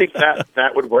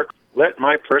that would work. Let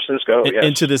my persons go. Yes.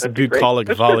 Into this bucolic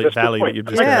valley that you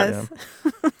described.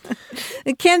 Yes.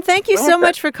 Ken, thank you so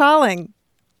much for calling.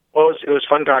 Well, it was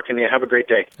fun talking to you. Have a great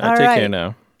day. Take care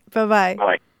now. Bye-bye.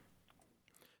 Bye.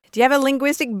 Do you have a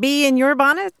linguistic bee in your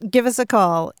bonnet? Give us a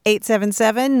call,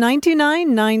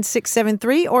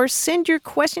 877-929-9673, or send your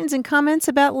questions and comments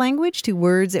about language to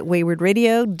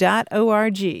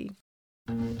words@waywardradio.org.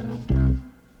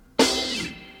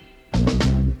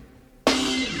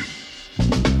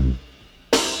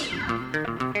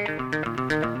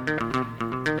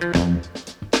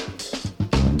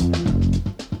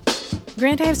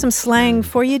 Grant, I have some slang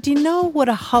for you. Do you know what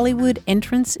a Hollywood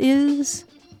entrance is?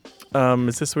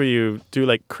 Is this where you do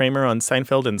like Kramer on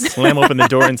Seinfeld and slam open the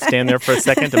door and stand there for a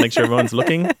second to make sure everyone's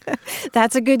looking?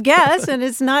 That's a good guess, and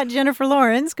it's not Jennifer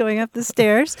Lawrence going up the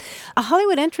stairs. A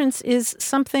Hollywood entrance is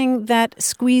something that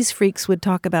squeeze freaks would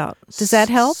talk about. Does that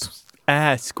help?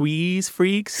 Squeeze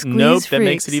freaks? Nope, that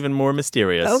makes it even more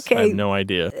mysterious. Okay. I have no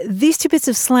idea. These 2 bits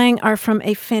of slang are from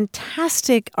a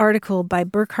fantastic article by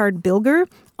Burkhard Bilger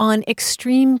on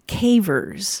extreme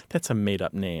cavers. That's a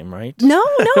made-up name, right? No,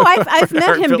 I've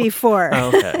met him before. Oh,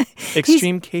 okay.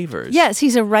 Extreme cavers. Yes,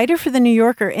 he's a writer for The New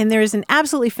Yorker, and there is an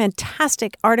absolutely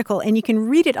fantastic article, and you can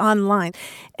read it online.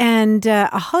 And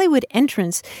a Hollywood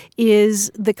entrance is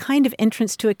the kind of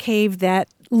entrance to a cave that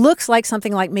looks like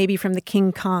something like maybe from the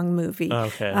King Kong movie.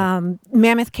 Okay.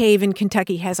 Mammoth Cave in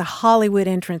Kentucky has a Hollywood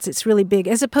entrance. It's really big,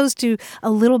 as opposed to a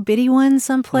little bitty one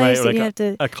someplace right, that like you have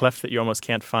to... A cleft that you almost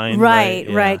can't find. Right,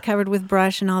 covered with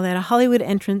brush and all that. A Hollywood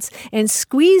entrance. And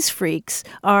squeeze freaks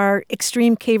are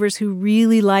extreme cavers who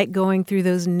really like going through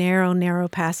those narrow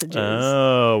passages.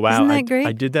 Oh, wow. Isn't that great?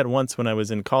 I did that once when I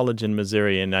was in college in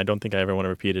Missouri, and I don't think I ever want to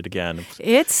repeat it again.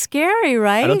 It's scary,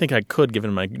 right? I don't think I could,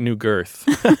 given my new girth.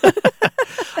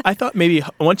 I thought maybe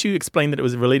once you explained that it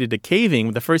was related to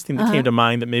caving, the first thing that came to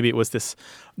mind that maybe it was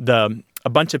a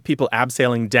bunch of people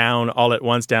abseiling down all at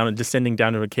once, down and descending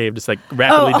down to a cave, just like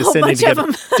rapidly descending together,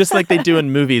 just like they do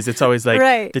in movies. It's always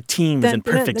like the team is in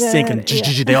perfect sync, and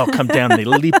they all come down and they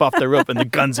leap off the rope, and the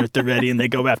guns are at the ready, and they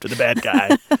go after the bad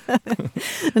guy.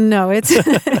 No, it's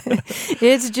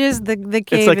just the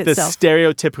cave It's like itself. the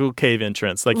stereotypical cave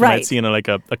entrance, like you might see in a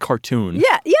cartoon.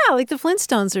 Yeah, like the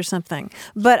Flintstones or something.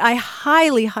 But I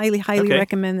highly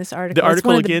recommend this article. The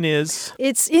article again is?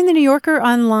 It's in the New Yorker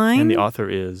online. And the author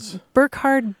is?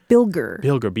 Burkhard Bilger.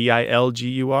 Bilger,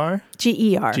 B-I-L-G-U-R?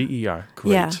 G-E-R. G-E-R,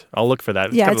 great. Yeah. I'll look for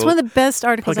that. It's one of the best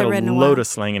articles I read in a while. Like a load of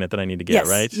slang in it that I need to get,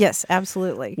 right? Yes,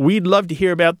 absolutely. We'd love to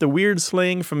hear about the weird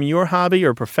slang from your hobby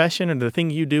or profession or the thing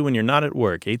you do when you're not at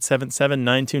work.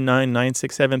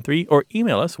 877-929-9673 or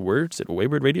email us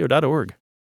words@waywardradio.org.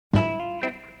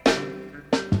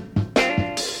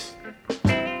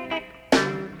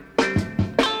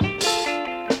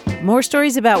 More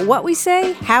stories about what we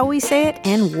say, how we say it,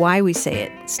 and why we say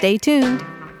it. Stay tuned.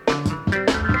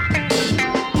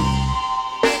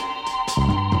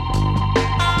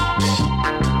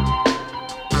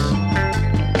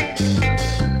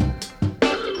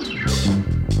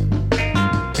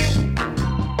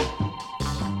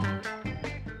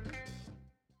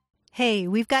 Hey,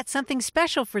 we've got something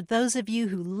special for those of you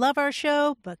who love our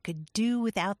show but could do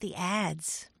without the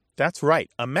ads. That's right.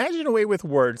 Imagine a way with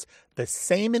words, the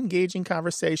same engaging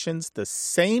conversations, the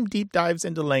same deep dives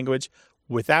into language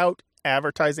without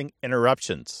advertising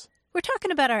interruptions. We're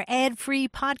talking about our ad-free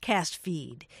podcast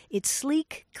feed. It's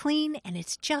sleek, clean, and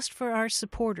it's just for our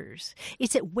supporters.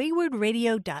 It's at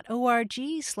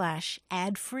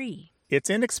waywardradio.org/ad-free. It's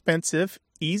inexpensive.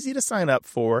 easy to sign up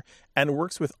for, and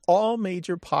works with all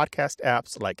major podcast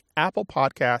apps like Apple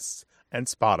Podcasts and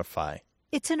Spotify.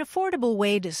 It's an affordable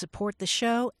way to support the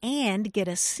show and get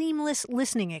a seamless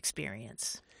listening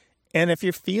experience. And if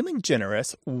you're feeling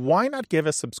generous, why not give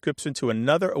a subscription to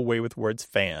another Away with Words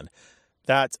fan?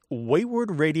 That's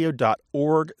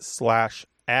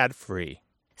waywardradio.org/ad-free.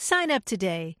 Sign up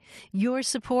today. Your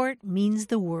support means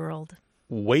the world.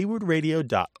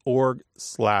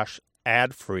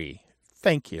 waywardradio.org/ad-free.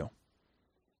 Thank you.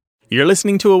 You're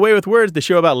listening to Away with Words, the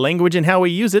show about language and how we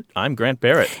use it. I'm Grant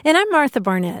Barrett. And I'm Martha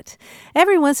Barnett.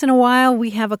 Every once in a while, we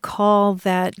have a call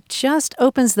that just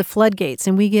opens the floodgates,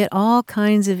 and we get all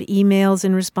kinds of emails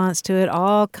in response to it,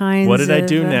 all kinds of... What did I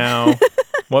do now?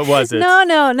 What was it?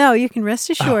 No. You can rest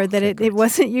assured that it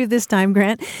wasn't you this time,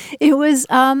 Grant. It was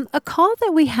a call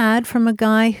that we had from a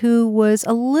guy who was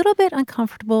a little bit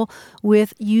uncomfortable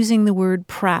with using the word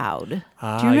proud.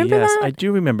 Do you remember yes, that? I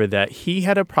do remember that. He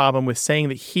had a problem with saying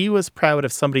that he was proud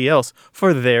of somebody else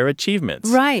for their achievements.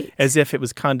 Right. As if it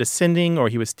was condescending or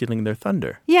he was stealing their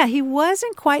thunder. Yeah, he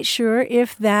wasn't quite sure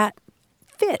if that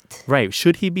fit. Right.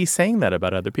 Should he be saying that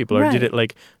about other people? Or did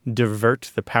it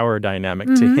divert the power dynamic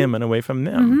to him and away from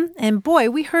them? Mm-hmm. And boy,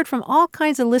 we heard from all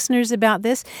kinds of listeners about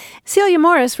this. Celia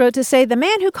Morris wrote to say, the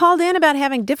man who called in about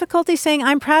having difficulty saying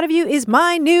I'm proud of you is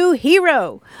my new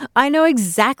hero. I know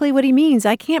exactly what he means.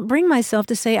 I can't bring myself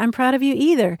to say I'm proud of you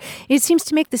either. It seems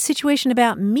to make the situation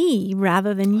about me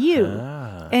rather than you.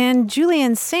 And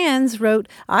Julianne Sands wrote,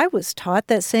 I was taught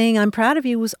that saying I'm proud of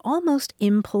you was almost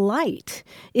impolite.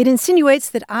 It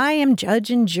insinuates that I am judge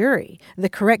and jury. The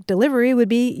correct delivery would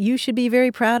be, you should be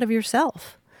very proud of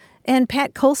yourself. And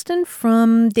Pat Colston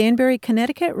from Danbury,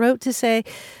 Connecticut wrote to say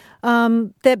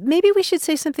that maybe we should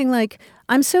say something like,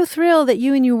 I'm so thrilled that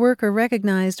you and your work are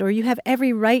recognized, or you have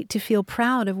every right to feel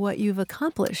proud of what you've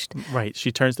accomplished. Right.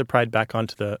 She turns the pride back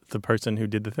onto the person who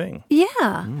did the thing.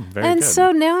 Yeah. Very good.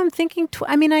 So now I'm thinking,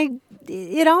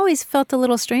 it always felt a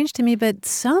little strange to me, but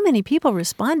so many people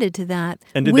responded to that.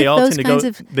 And did they all tend to go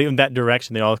in that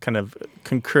direction? They all kind of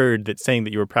concurred that saying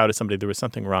that you were proud of somebody, there was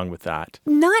something wrong with that.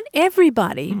 Not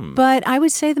everybody, but I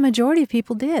would say the majority of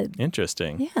people did.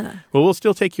 Interesting. Yeah. Well, we'll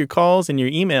still take your calls and your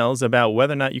emails about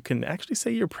whether or not you can actually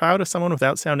say you're proud of someone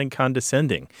without sounding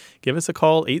condescending. Give us a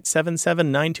call,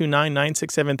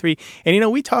 877-929-9673.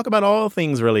 And, we talk about all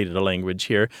things related to language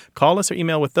here. Call us or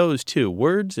email with those, too.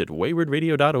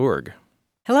 words@waywardradio.org.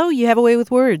 Hello, you have a way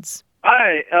with words.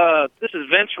 Hi, this is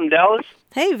Vince from Dallas.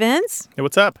 Hey, Vince. Hey,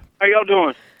 what's up? How y'all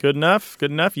doing? Good enough.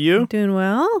 Good enough. You? Doing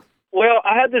well. Well,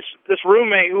 I had this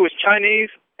roommate who was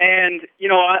Chinese, and,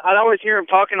 I'd always hear him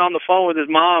talking on the phone with his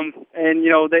mom, and,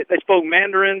 they spoke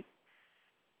Mandarin.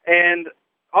 And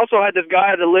also I had this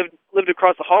guy that lived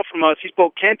across the hall from us. He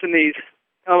spoke Cantonese.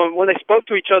 When they spoke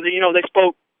to each other, they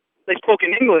spoke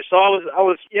in English. So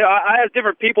I asked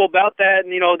different people about that,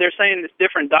 and they're saying it's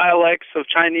different dialects of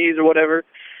Chinese or whatever.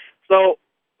 So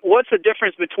what's the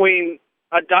difference between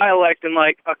a dialect and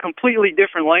a completely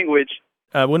different language?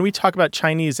 When we talk about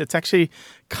Chinese, it's actually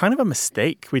kind of a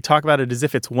mistake. We talk about it as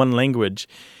if it's one language.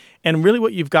 And really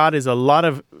what you've got is a lot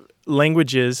of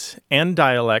languages and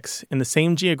dialects in the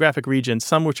same geographic region,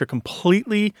 some which are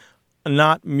completely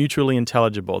not mutually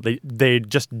intelligible. They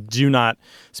just do not,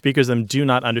 speakers of them do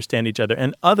not understand each other.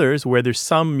 And others where there's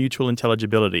some mutual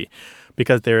intelligibility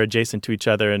because they're adjacent to each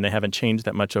other and they haven't changed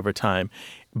that much over time.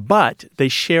 But they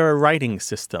share a writing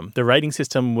system. The writing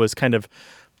system was kind of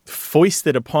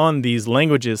foisted upon these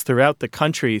languages throughout the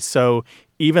country. So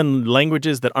even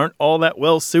languages that aren't all that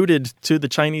well suited to the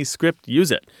Chinese script use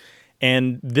it.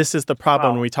 And this is the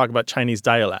problem when we talk about Chinese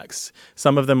dialects.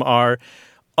 Some of them are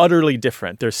utterly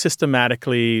different. They're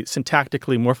systematically,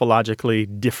 syntactically, morphologically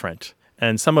different.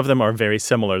 And some of them are very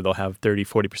similar. They'll have 30,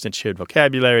 40% shared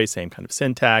vocabulary, same kind of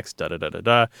syntax,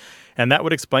 da-da-da-da-da. And that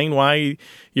would explain why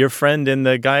your friend and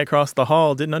the guy across the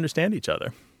hall didn't understand each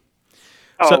other.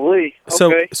 Okay.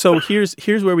 So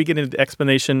here's where we get into the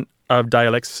explanation of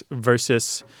dialects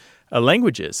versus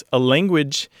languages. A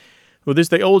language, well, there's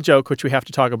the old joke, which we have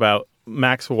to talk about.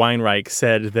 Max Weinreich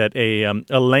said that a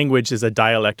language is a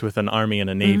dialect with an army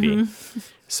and a navy. Mm-hmm.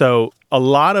 So a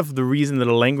lot of the reason that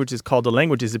a language is called a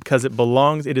language is because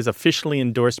it is officially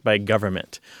endorsed by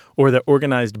government or the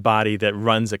organized body that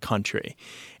runs a country.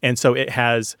 And so it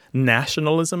has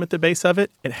nationalism at the base of it.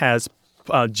 It has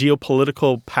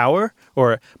geopolitical power,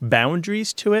 or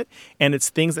boundaries to it, and it's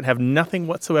things that have nothing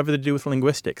whatsoever to do with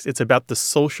linguistics. It's about the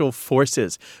social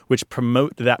forces which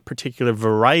promote that particular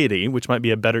variety, which might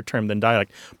be a better term than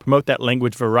dialect, promote that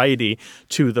language variety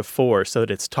to the fore so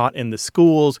that it's taught in the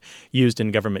schools, used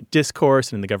in government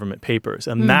discourse and in the government papers.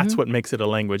 And that's what makes it a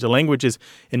language. A language is,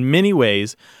 in many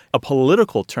ways, a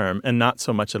political term and not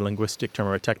so much a linguistic term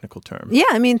or a technical term. Yeah,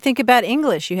 I mean, think about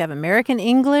English. You have American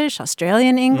English,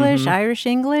 Australian English, Irish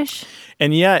English.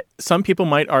 And yet, some people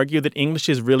might argue that English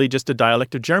is really just a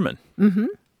dialect of German.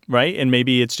 Right? And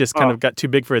maybe it's just kind of got too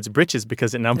big for its britches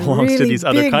because it now belongs to these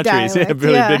other countries. Dialect,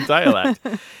 big dialect.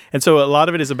 And so a lot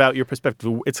of it is about your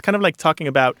perspective. It's kind of like talking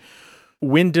about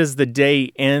when does the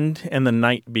day end and the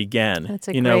night begin? That's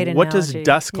a great analogy. What does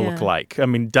dusk look like? I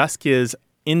mean, dusk is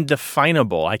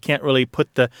indefinable. I can't really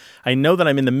I know that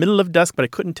I'm in the middle of dusk, but I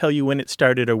couldn't tell you when it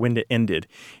started or when it ended.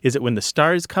 Is it when the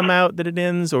stars come out that it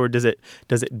ends, or does it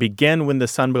begin when the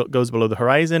sun goes below the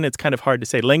horizon? It's kind of hard to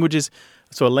say.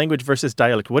 So a language versus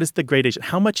dialect, what is the gradation?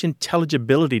 How much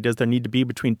intelligibility does there need to be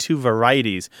between two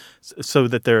varieties so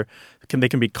that they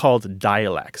can be called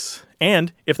dialects?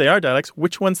 And if they are dialects,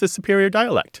 which one's the superior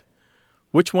dialect?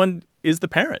 Which one is the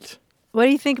parent? What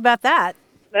do you think about that?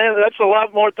 That's a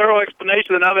lot more thorough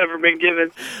explanation than I've ever been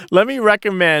given. Let me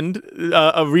recommend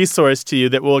a resource to you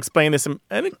that will explain this in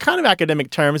kind of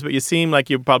academic terms, but you seem like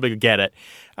you probably get it.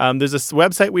 There's a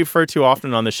website we refer to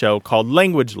often on the show called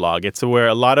Language Log. It's where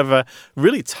a lot of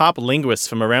really top linguists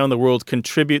from around the world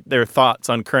contribute their thoughts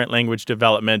on current language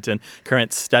development and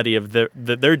current study of that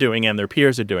they're doing and their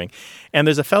peers are doing. And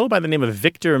there's a fellow by the name of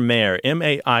Victor Mayer,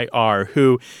 M-A-I-R,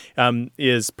 who he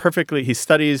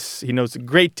knows a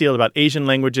great deal about Asian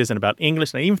languages and about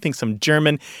English, and I even think some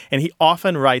German. And he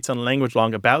often writes on Language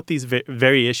Log about these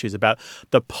very issues, about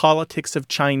the politics of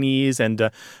Chinese and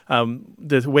the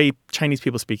way Chinese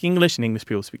people speak English and English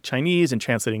people speak Chinese, and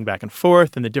translating back and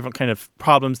forth, and the different kind of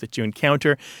problems that you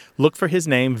encounter. Look for his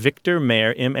name, Victor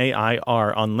Mayer,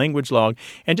 M-A-I-R, on Language Log,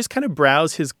 and just kind of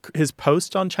browse his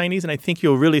posts on Chinese, and I think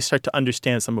you'll really start to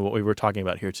understand some of what we were talking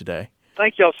about here today.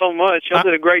 Thank y'all so much. Y'all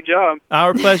did a great job.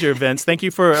 Our pleasure, Vince. Thank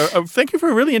you for a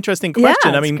really interesting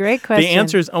question. Yeah, it's a great question. The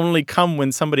answers only come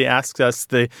when somebody asks us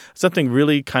something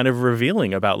really kind of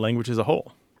revealing about language as a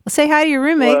whole. Well, say hi to your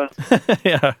roommate.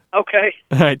 Yeah. Okay.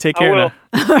 All right. Take care now.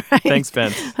 All right. Thanks,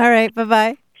 Vince. All right.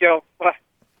 Bye-bye. Yo, bye.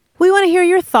 We want to hear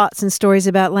your thoughts and stories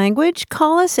about language.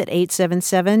 Call us at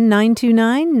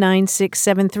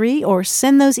 877-929-9673 or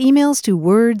send those emails to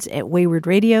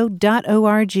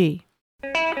words@waywardradio.org.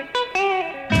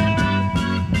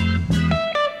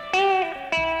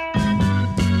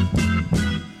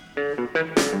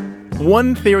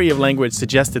 One theory of language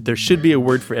suggests that there should be a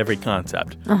word for every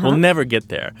concept. We'll never get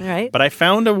there. Right. But I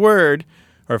found a word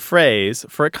or phrase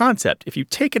for a concept. If you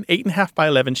take an 8.5 by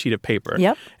 11 sheet of paper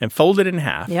and fold it in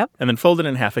half and then fold it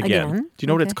in half again. Do you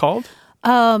know what it's called?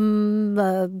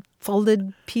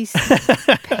 Folded piece of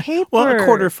paper. Well, a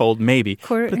quarter fold, maybe.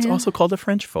 But it's also called a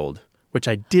French fold, which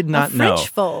I did not know. French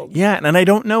fold. Yeah, and I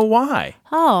don't know why.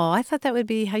 Oh, I thought that would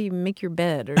be how you make your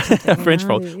bed or something. French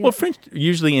fold. Yeah. Well, French,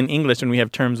 usually in English, when we have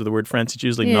terms with the word French, it's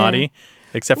usually naughty,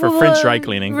 except for French dry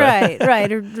cleaning. Right.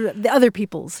 Or the other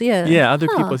people's, Yeah, other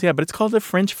people's, but it's called a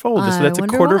French fold. So that's a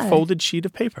quarter folded sheet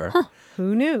of paper. Huh.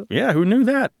 Who knew? Yeah, who knew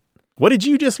that? What did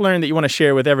you just learn that you want to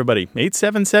share with everybody?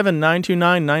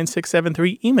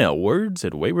 877-929-9673. Email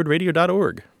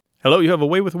words@waywardradio.org. Hello, you have a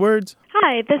Way with Words?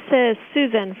 Hi, this is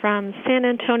Susan from San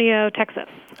Antonio, Texas.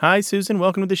 Hi, Susan.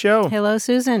 Welcome to the show. Hello,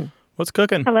 Susan. What's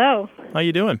cooking? Hello. How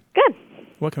you doing? Good.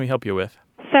 What can we help you with?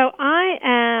 So I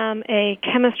am a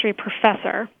chemistry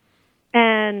professor,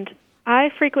 and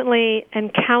I frequently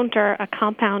encounter a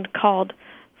compound called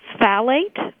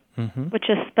phthalate, which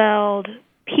is spelled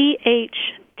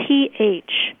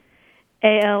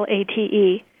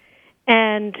PHTHALATE,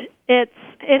 and it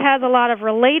has a lot of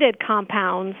related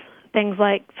compounds, things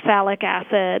like phthalic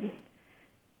acid,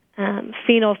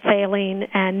 phenolphthalein,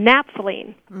 and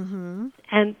naphthalene.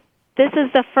 And this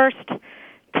is the first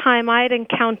time I'd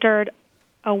encountered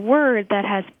a word that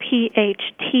has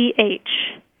PHTH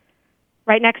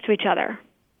right next to each other.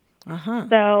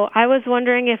 So I was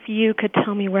wondering if you could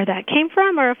tell me where that came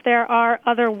from, or if there are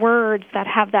other words that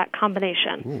have that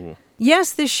combination. Ooh.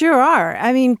 Yes, there sure are.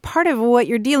 I mean, part of what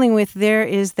you're dealing with there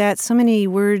is that so many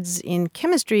words in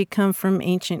chemistry come from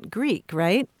ancient Greek,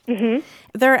 right?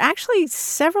 There are actually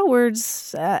several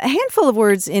words, a handful of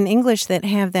words in English that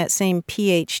have that same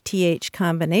PH-TH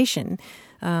combination.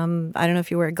 I don't know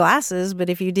if you wear glasses, but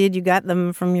if you did, you got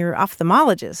them from your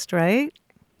ophthalmologist, right?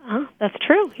 Oh, that's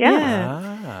true.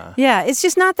 Yeah. Yeah, it's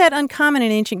just not that uncommon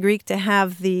in ancient Greek to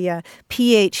have the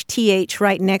PH, TH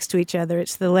right next to each other.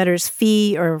 It's the letters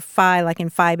phi or phi, like in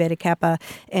phi, beta, kappa,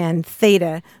 and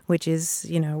theta, which is,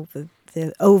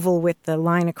 the oval with the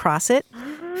line across it.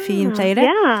 Phi and theta.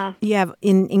 Yeah. You have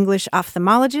in English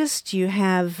ophthalmologist. You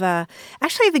have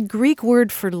actually the Greek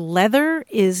word for leather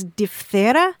is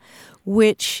diphthera,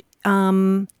 which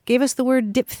gave us the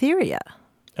word diphtheria.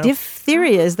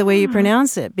 Diphtheria is the way you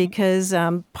pronounce it because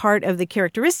part of the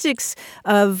characteristics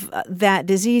of that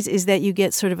disease is that you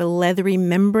get sort of a leathery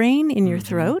membrane in your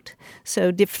throat. So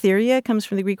diphtheria comes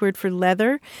from the Greek word for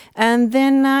leather. And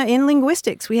then in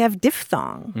linguistics, we have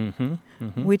diphthong,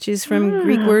 which is from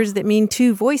Greek words that mean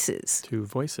two voices. Two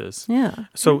voices. Yeah.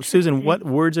 So, Susan, what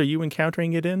words are you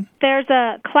encountering it in? There's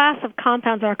a class of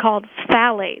compounds that are called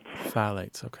phthalates.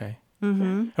 Phthalates, okay.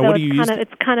 Mm-hmm. And what do you use?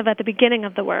 It's kind of at the beginning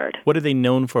of the word. What are they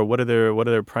known for? What are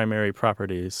their primary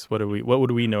properties? What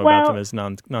would we know about them as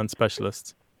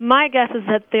non-specialists? My guess is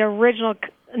that the original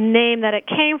name that it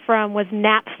came from was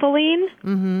naphthalene.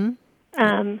 Mm-hmm.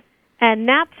 And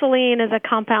naphthalene is a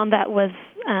compound that was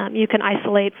you can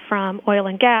isolate from oil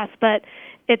and gas, but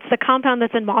it's the compound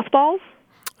that's in mothballs.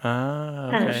 Ah,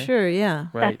 okay. Sure, yeah.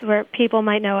 Right. That's where people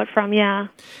might know it from, yeah.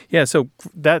 Yeah, so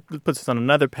that puts us on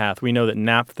another path. We know that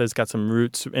naphtha's got some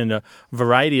roots in a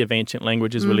variety of ancient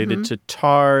languages related to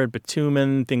tar,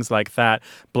 bitumen, things like that,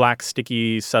 black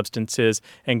sticky substances,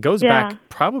 and goes back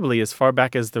probably as far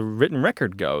back as the written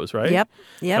record goes, right? Yep,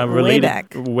 way back.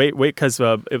 Because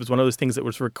it was one of those things that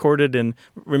was recorded, and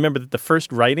remember that the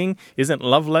first writing isn't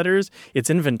love letters, it's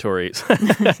inventories.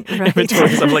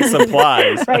 Inventories of like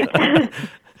supplies. Right.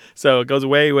 So it goes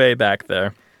way, way back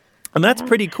there. And that's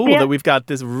pretty cool that we've got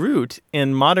this root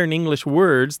in modern English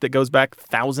words that goes back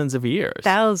thousands of years.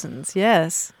 Thousands,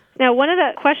 yes. Now, one of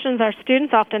the questions our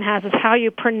students often have is how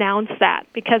you pronounce that,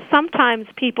 because sometimes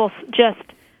people just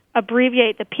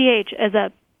abbreviate the PH as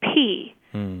a P.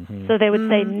 Mm-hmm. So they would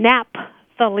say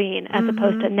naphthalene as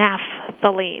opposed to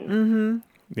naphthalene. Mm-hmm.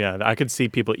 Yeah, I could see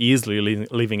people easily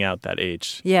leaving out that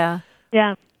H. Yeah.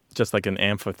 Yeah. Just like an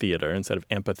amphitheater instead of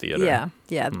amphitheater. Yeah.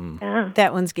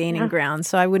 That one's gaining ground,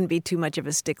 so I wouldn't be too much of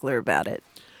a stickler about it.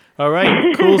 All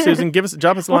right, cool, Susan.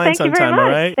 Drop us a line sometime, all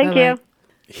right? Thank you.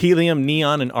 Helium,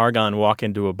 neon, and argon walk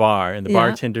into a bar, and the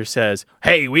bartender says,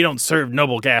 "Hey, we don't serve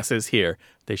noble gases here."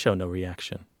 They show no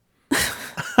reaction.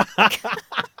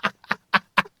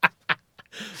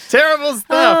 Terrible stuff.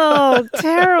 Oh,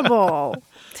 terrible.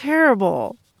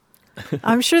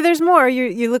 I'm sure there's more.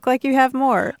 You look like you have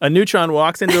more. A neutron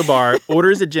walks into a bar,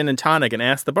 orders a gin and tonic, and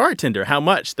asks the bartender, "How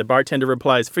much?" The bartender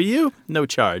replies, "For you, no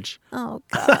charge." Oh,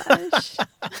 gosh.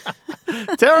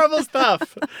 Terrible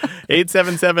stuff.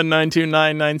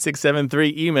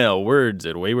 877-929-9673. Email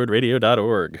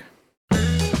words@waywardradio.org.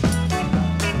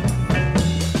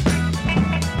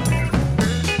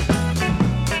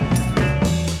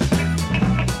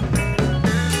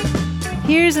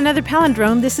 Here's another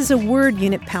palindrome. This is a word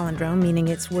unit palindrome, meaning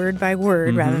it's word by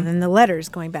word rather than the letters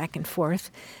going back and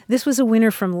forth. This was a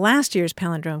winner from last year's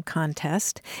palindrome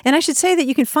contest. And I should say that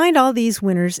you can find all these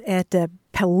winners at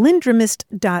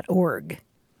palindromist.org.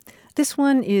 This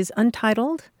one is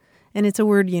untitled, and it's a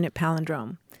word unit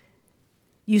palindrome.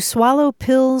 You swallow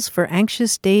pills for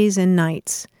anxious days and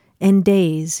nights, and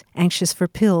days anxious for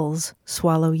pills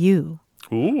swallow you.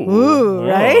 Ooh,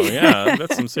 right? Yeah,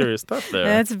 that's some serious stuff there.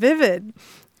 That's vivid.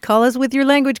 Call us with your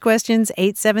language questions,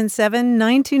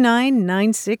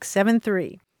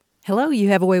 877-929-9673. Hello, you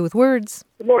have a way with words.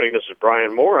 Good morning, this is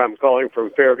Brian Moore. I'm calling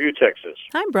from Fairview, Texas.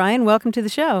 Hi, Brian. Welcome to the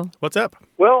show. What's up?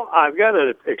 Well, I've got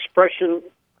an expression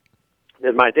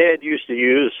that my dad used to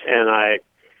use, and I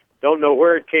don't know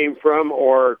where it came from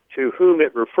or to whom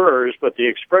it refers, but the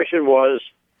expression was,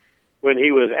 when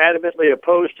he was adamantly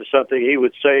opposed to something, he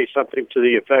would say something to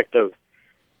the effect of,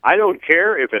 "I don't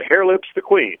care if it hair lips the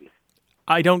queen."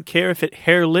 I don't care if it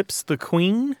hair lips the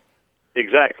queen?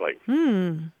 Exactly.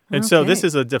 And so this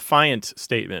is a defiant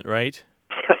statement, right?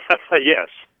 Yes.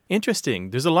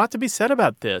 Interesting. There's a lot to be said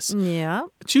about this. Yeah.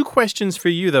 2 questions for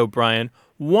you, though, Brian.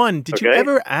 One, did you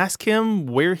ever ask him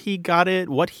where he got it,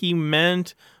 what he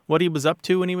meant, what he was up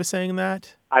to when he was saying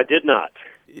that? I did not.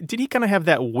 Did he kind of have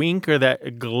that wink or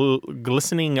that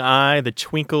glistening eye, the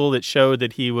twinkle that showed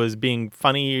that he was being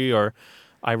funny or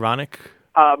ironic?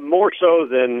 More so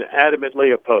than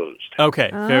adamantly opposed. Okay,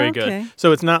 very good.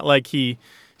 So it's not like he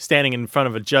standing in front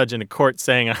of a judge in a court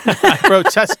saying, "I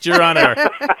protest, Your Honor."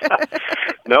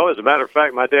 No, as a matter of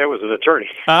fact, my dad was an attorney.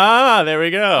 Ah, there we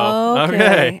go.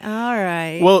 Okay. All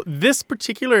right. Well, this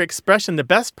particular expression, the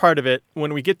best part of it,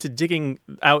 when we get to digging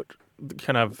out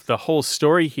kind of the whole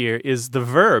story here is the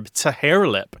verb, to hair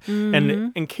lip.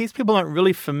 And in case people aren't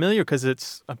really familiar, because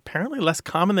it's apparently less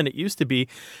common than it used to be,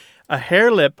 a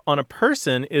hair lip on a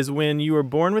person is when you were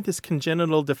born with this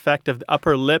congenital defect of the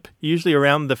upper lip, usually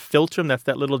around the philtrum. That's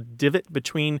that little divot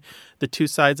between the two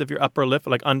sides of your upper lip,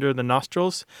 like under the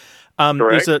nostrils.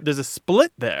 There's a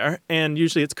split there, and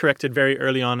usually it's corrected very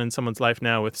early on in someone's life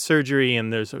now with surgery,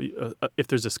 and if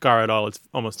there's a scar at all, it's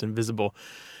almost invisible.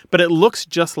 But it looks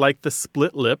just like the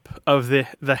split lip of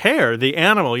the hare, the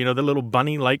animal, the little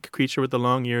bunny-like creature with the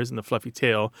long ears and the fluffy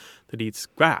tail that eats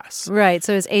grass. Right,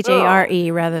 so it's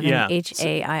H-A-R-E rather than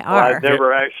H-A-I-R. Well, I've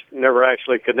never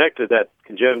actually connected that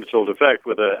congenital defect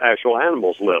with an actual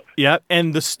animal's lip. Yeah,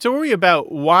 and the story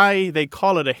about why they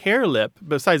call it a hare lip,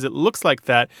 besides it looks like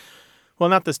that, well,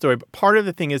 not the story, but part of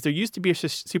the thing is there used to be a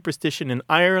superstition in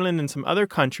Ireland and some other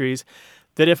countries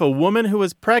that if a woman who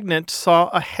was pregnant saw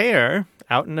a hare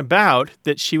out and about,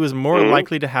 that she was more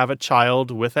likely to have a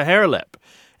child with a hare lip.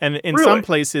 And in some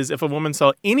places, if a woman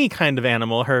saw any kind of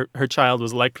animal, her child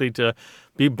was likely to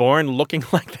be born looking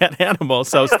like that animal.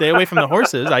 So stay away from the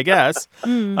horses, I guess.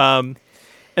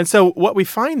 And so what we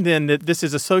find then that this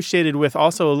is associated with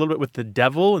also a little bit with the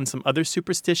devil and some other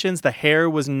superstitions. The hare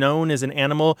was known as an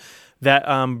animal that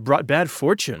brought bad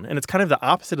fortune. And it's kind of the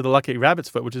opposite of the lucky rabbit's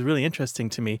foot, which is really interesting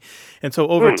to me. And so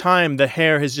over time, the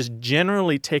hare has just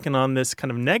generally taken on this kind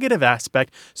of negative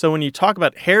aspect. So when you talk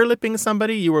about hair lipping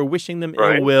somebody, you are wishing them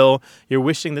ill will. You're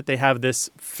wishing that they have this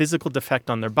physical defect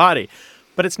on their body.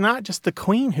 But it's not just the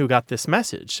Queen who got this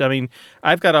message. I mean,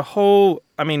 I've got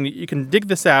you can dig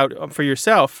this out for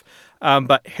yourself,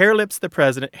 but hair lips the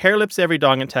president, hair lips every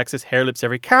dog in Texas, hair lips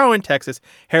every cow in Texas,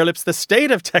 hair lips the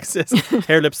state of Texas,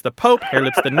 hair lips the Pope, hair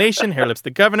lips the nation, hair lips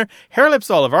the governor, hair lips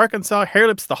all of Arkansas, hair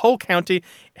lips the whole county,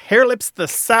 hair lips the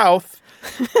South,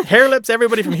 hair lips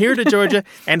everybody from here to Georgia,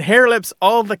 and hair lips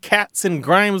all the cats in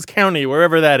Grimes County,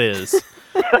 wherever that is.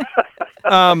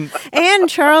 And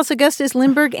Charles Augustus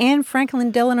Lindbergh and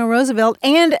Franklin Delano Roosevelt,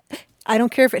 and I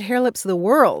don't care if it hair lips the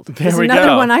world. There's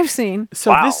another one I've seen.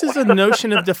 So this is a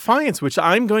notion of defiance, which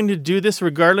I'm going to do this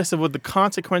regardless of what the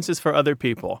consequences for other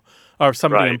people or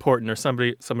somebody important or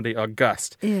somebody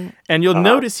august. Yeah. And you'll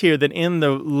notice here that in the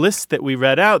list that we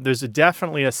read out, there's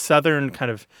definitely a Southern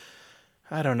kind of,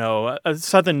 a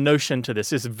Southern notion to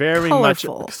this. It's very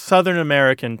colorful. Much a Southern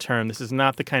American term. This is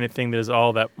not the kind of thing that is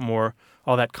all that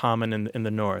common in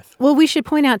the North. Well, we should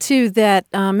point out, too, that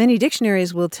many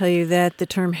dictionaries will tell you that the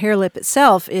term hair lip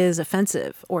itself is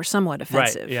offensive or somewhat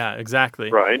offensive. Right, yeah,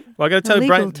 exactly. Right. Well, I got to tell you,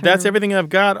 Brian, that's everything I've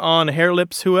got on hair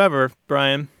lips whoever,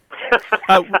 Brian.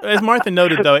 As Martha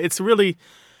noted, though, it's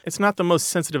not the most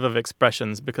sensitive of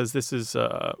expressions because this is,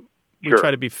 we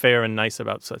try to be fair and nice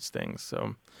about such things,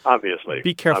 so... Obviously.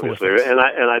 Be careful with it. And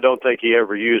I don't think he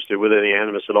ever used it with any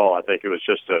animus at all. I think it was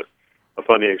just a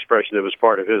funny expression that was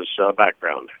part of his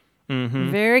background.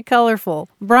 Mm-hmm. Very colorful.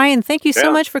 Brian, thank you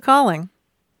so much for calling.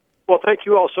 Well, thank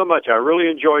you all so much. I really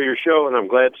enjoy your show, and I'm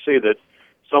glad to see that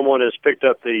someone has picked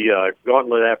up the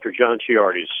gauntlet after John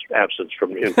Ciardi's absence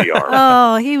from NPR.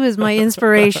 Oh, he was my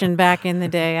inspiration back in the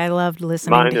day. I loved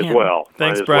listening to him. Mine as well.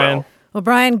 Thanks, Brian. Well,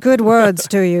 Brian, good words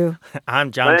to you.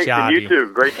 I'm John Ciardi. Thanks, and you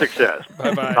too. Great success.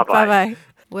 Bye-bye. Bye-bye. Bye-bye.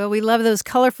 Well, we love those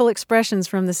colorful expressions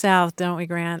from the South, don't we,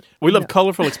 Grant? We love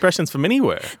colorful expressions from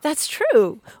anywhere. That's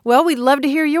true. Well, we'd love to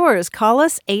hear yours. Call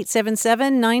us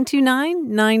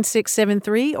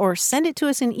 877-929-9673 or send it to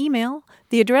us in email.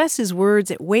 The address is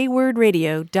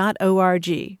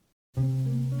words@waywardradio.org.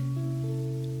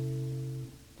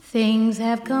 Things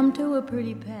have come to a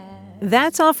pretty pass.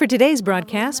 That's all for today's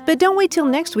broadcast, but don't wait till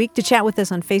next week to chat with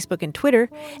us on Facebook and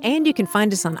Twitter, and you can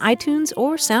find us on iTunes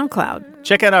or SoundCloud.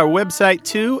 Check out our website,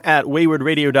 too, at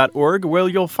waywardradio.org, where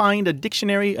you'll find a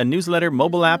dictionary, a newsletter,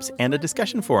 mobile apps, and a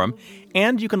discussion forum,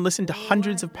 and you can listen to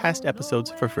hundreds of past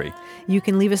episodes for free. You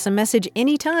can leave us a message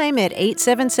anytime at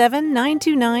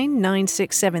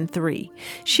 877-929-9673.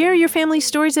 Share your family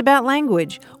stories about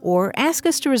language, or ask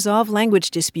us to resolve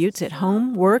language disputes at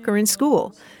home, work, or in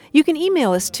school. You can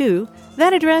email us, too.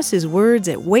 That address is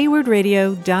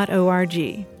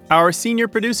words@waywardradio.org. Our senior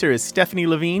producer is Stephanie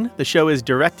Levine. The show is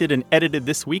directed and edited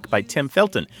this week by Tim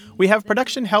Felton. We have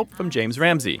production help from James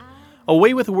Ramsey. A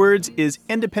Way with Words is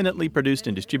independently produced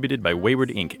and distributed by Wayward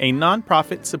Inc., a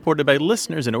nonprofit supported by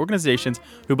listeners and organizations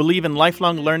who believe in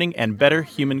lifelong learning and better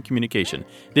human communication.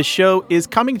 This show is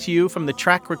coming to you from the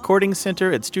Track Recording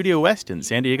Center at Studio West in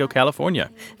San Diego,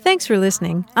 California. Thanks for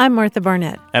listening. I'm Martha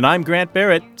Barnett. And I'm Grant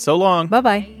Barrett. So long.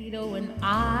 Bye-bye. And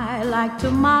I like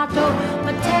tomato,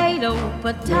 potato,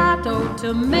 potato,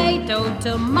 tomato,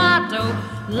 tomato.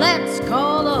 Let's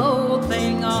call the whole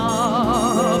thing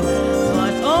off.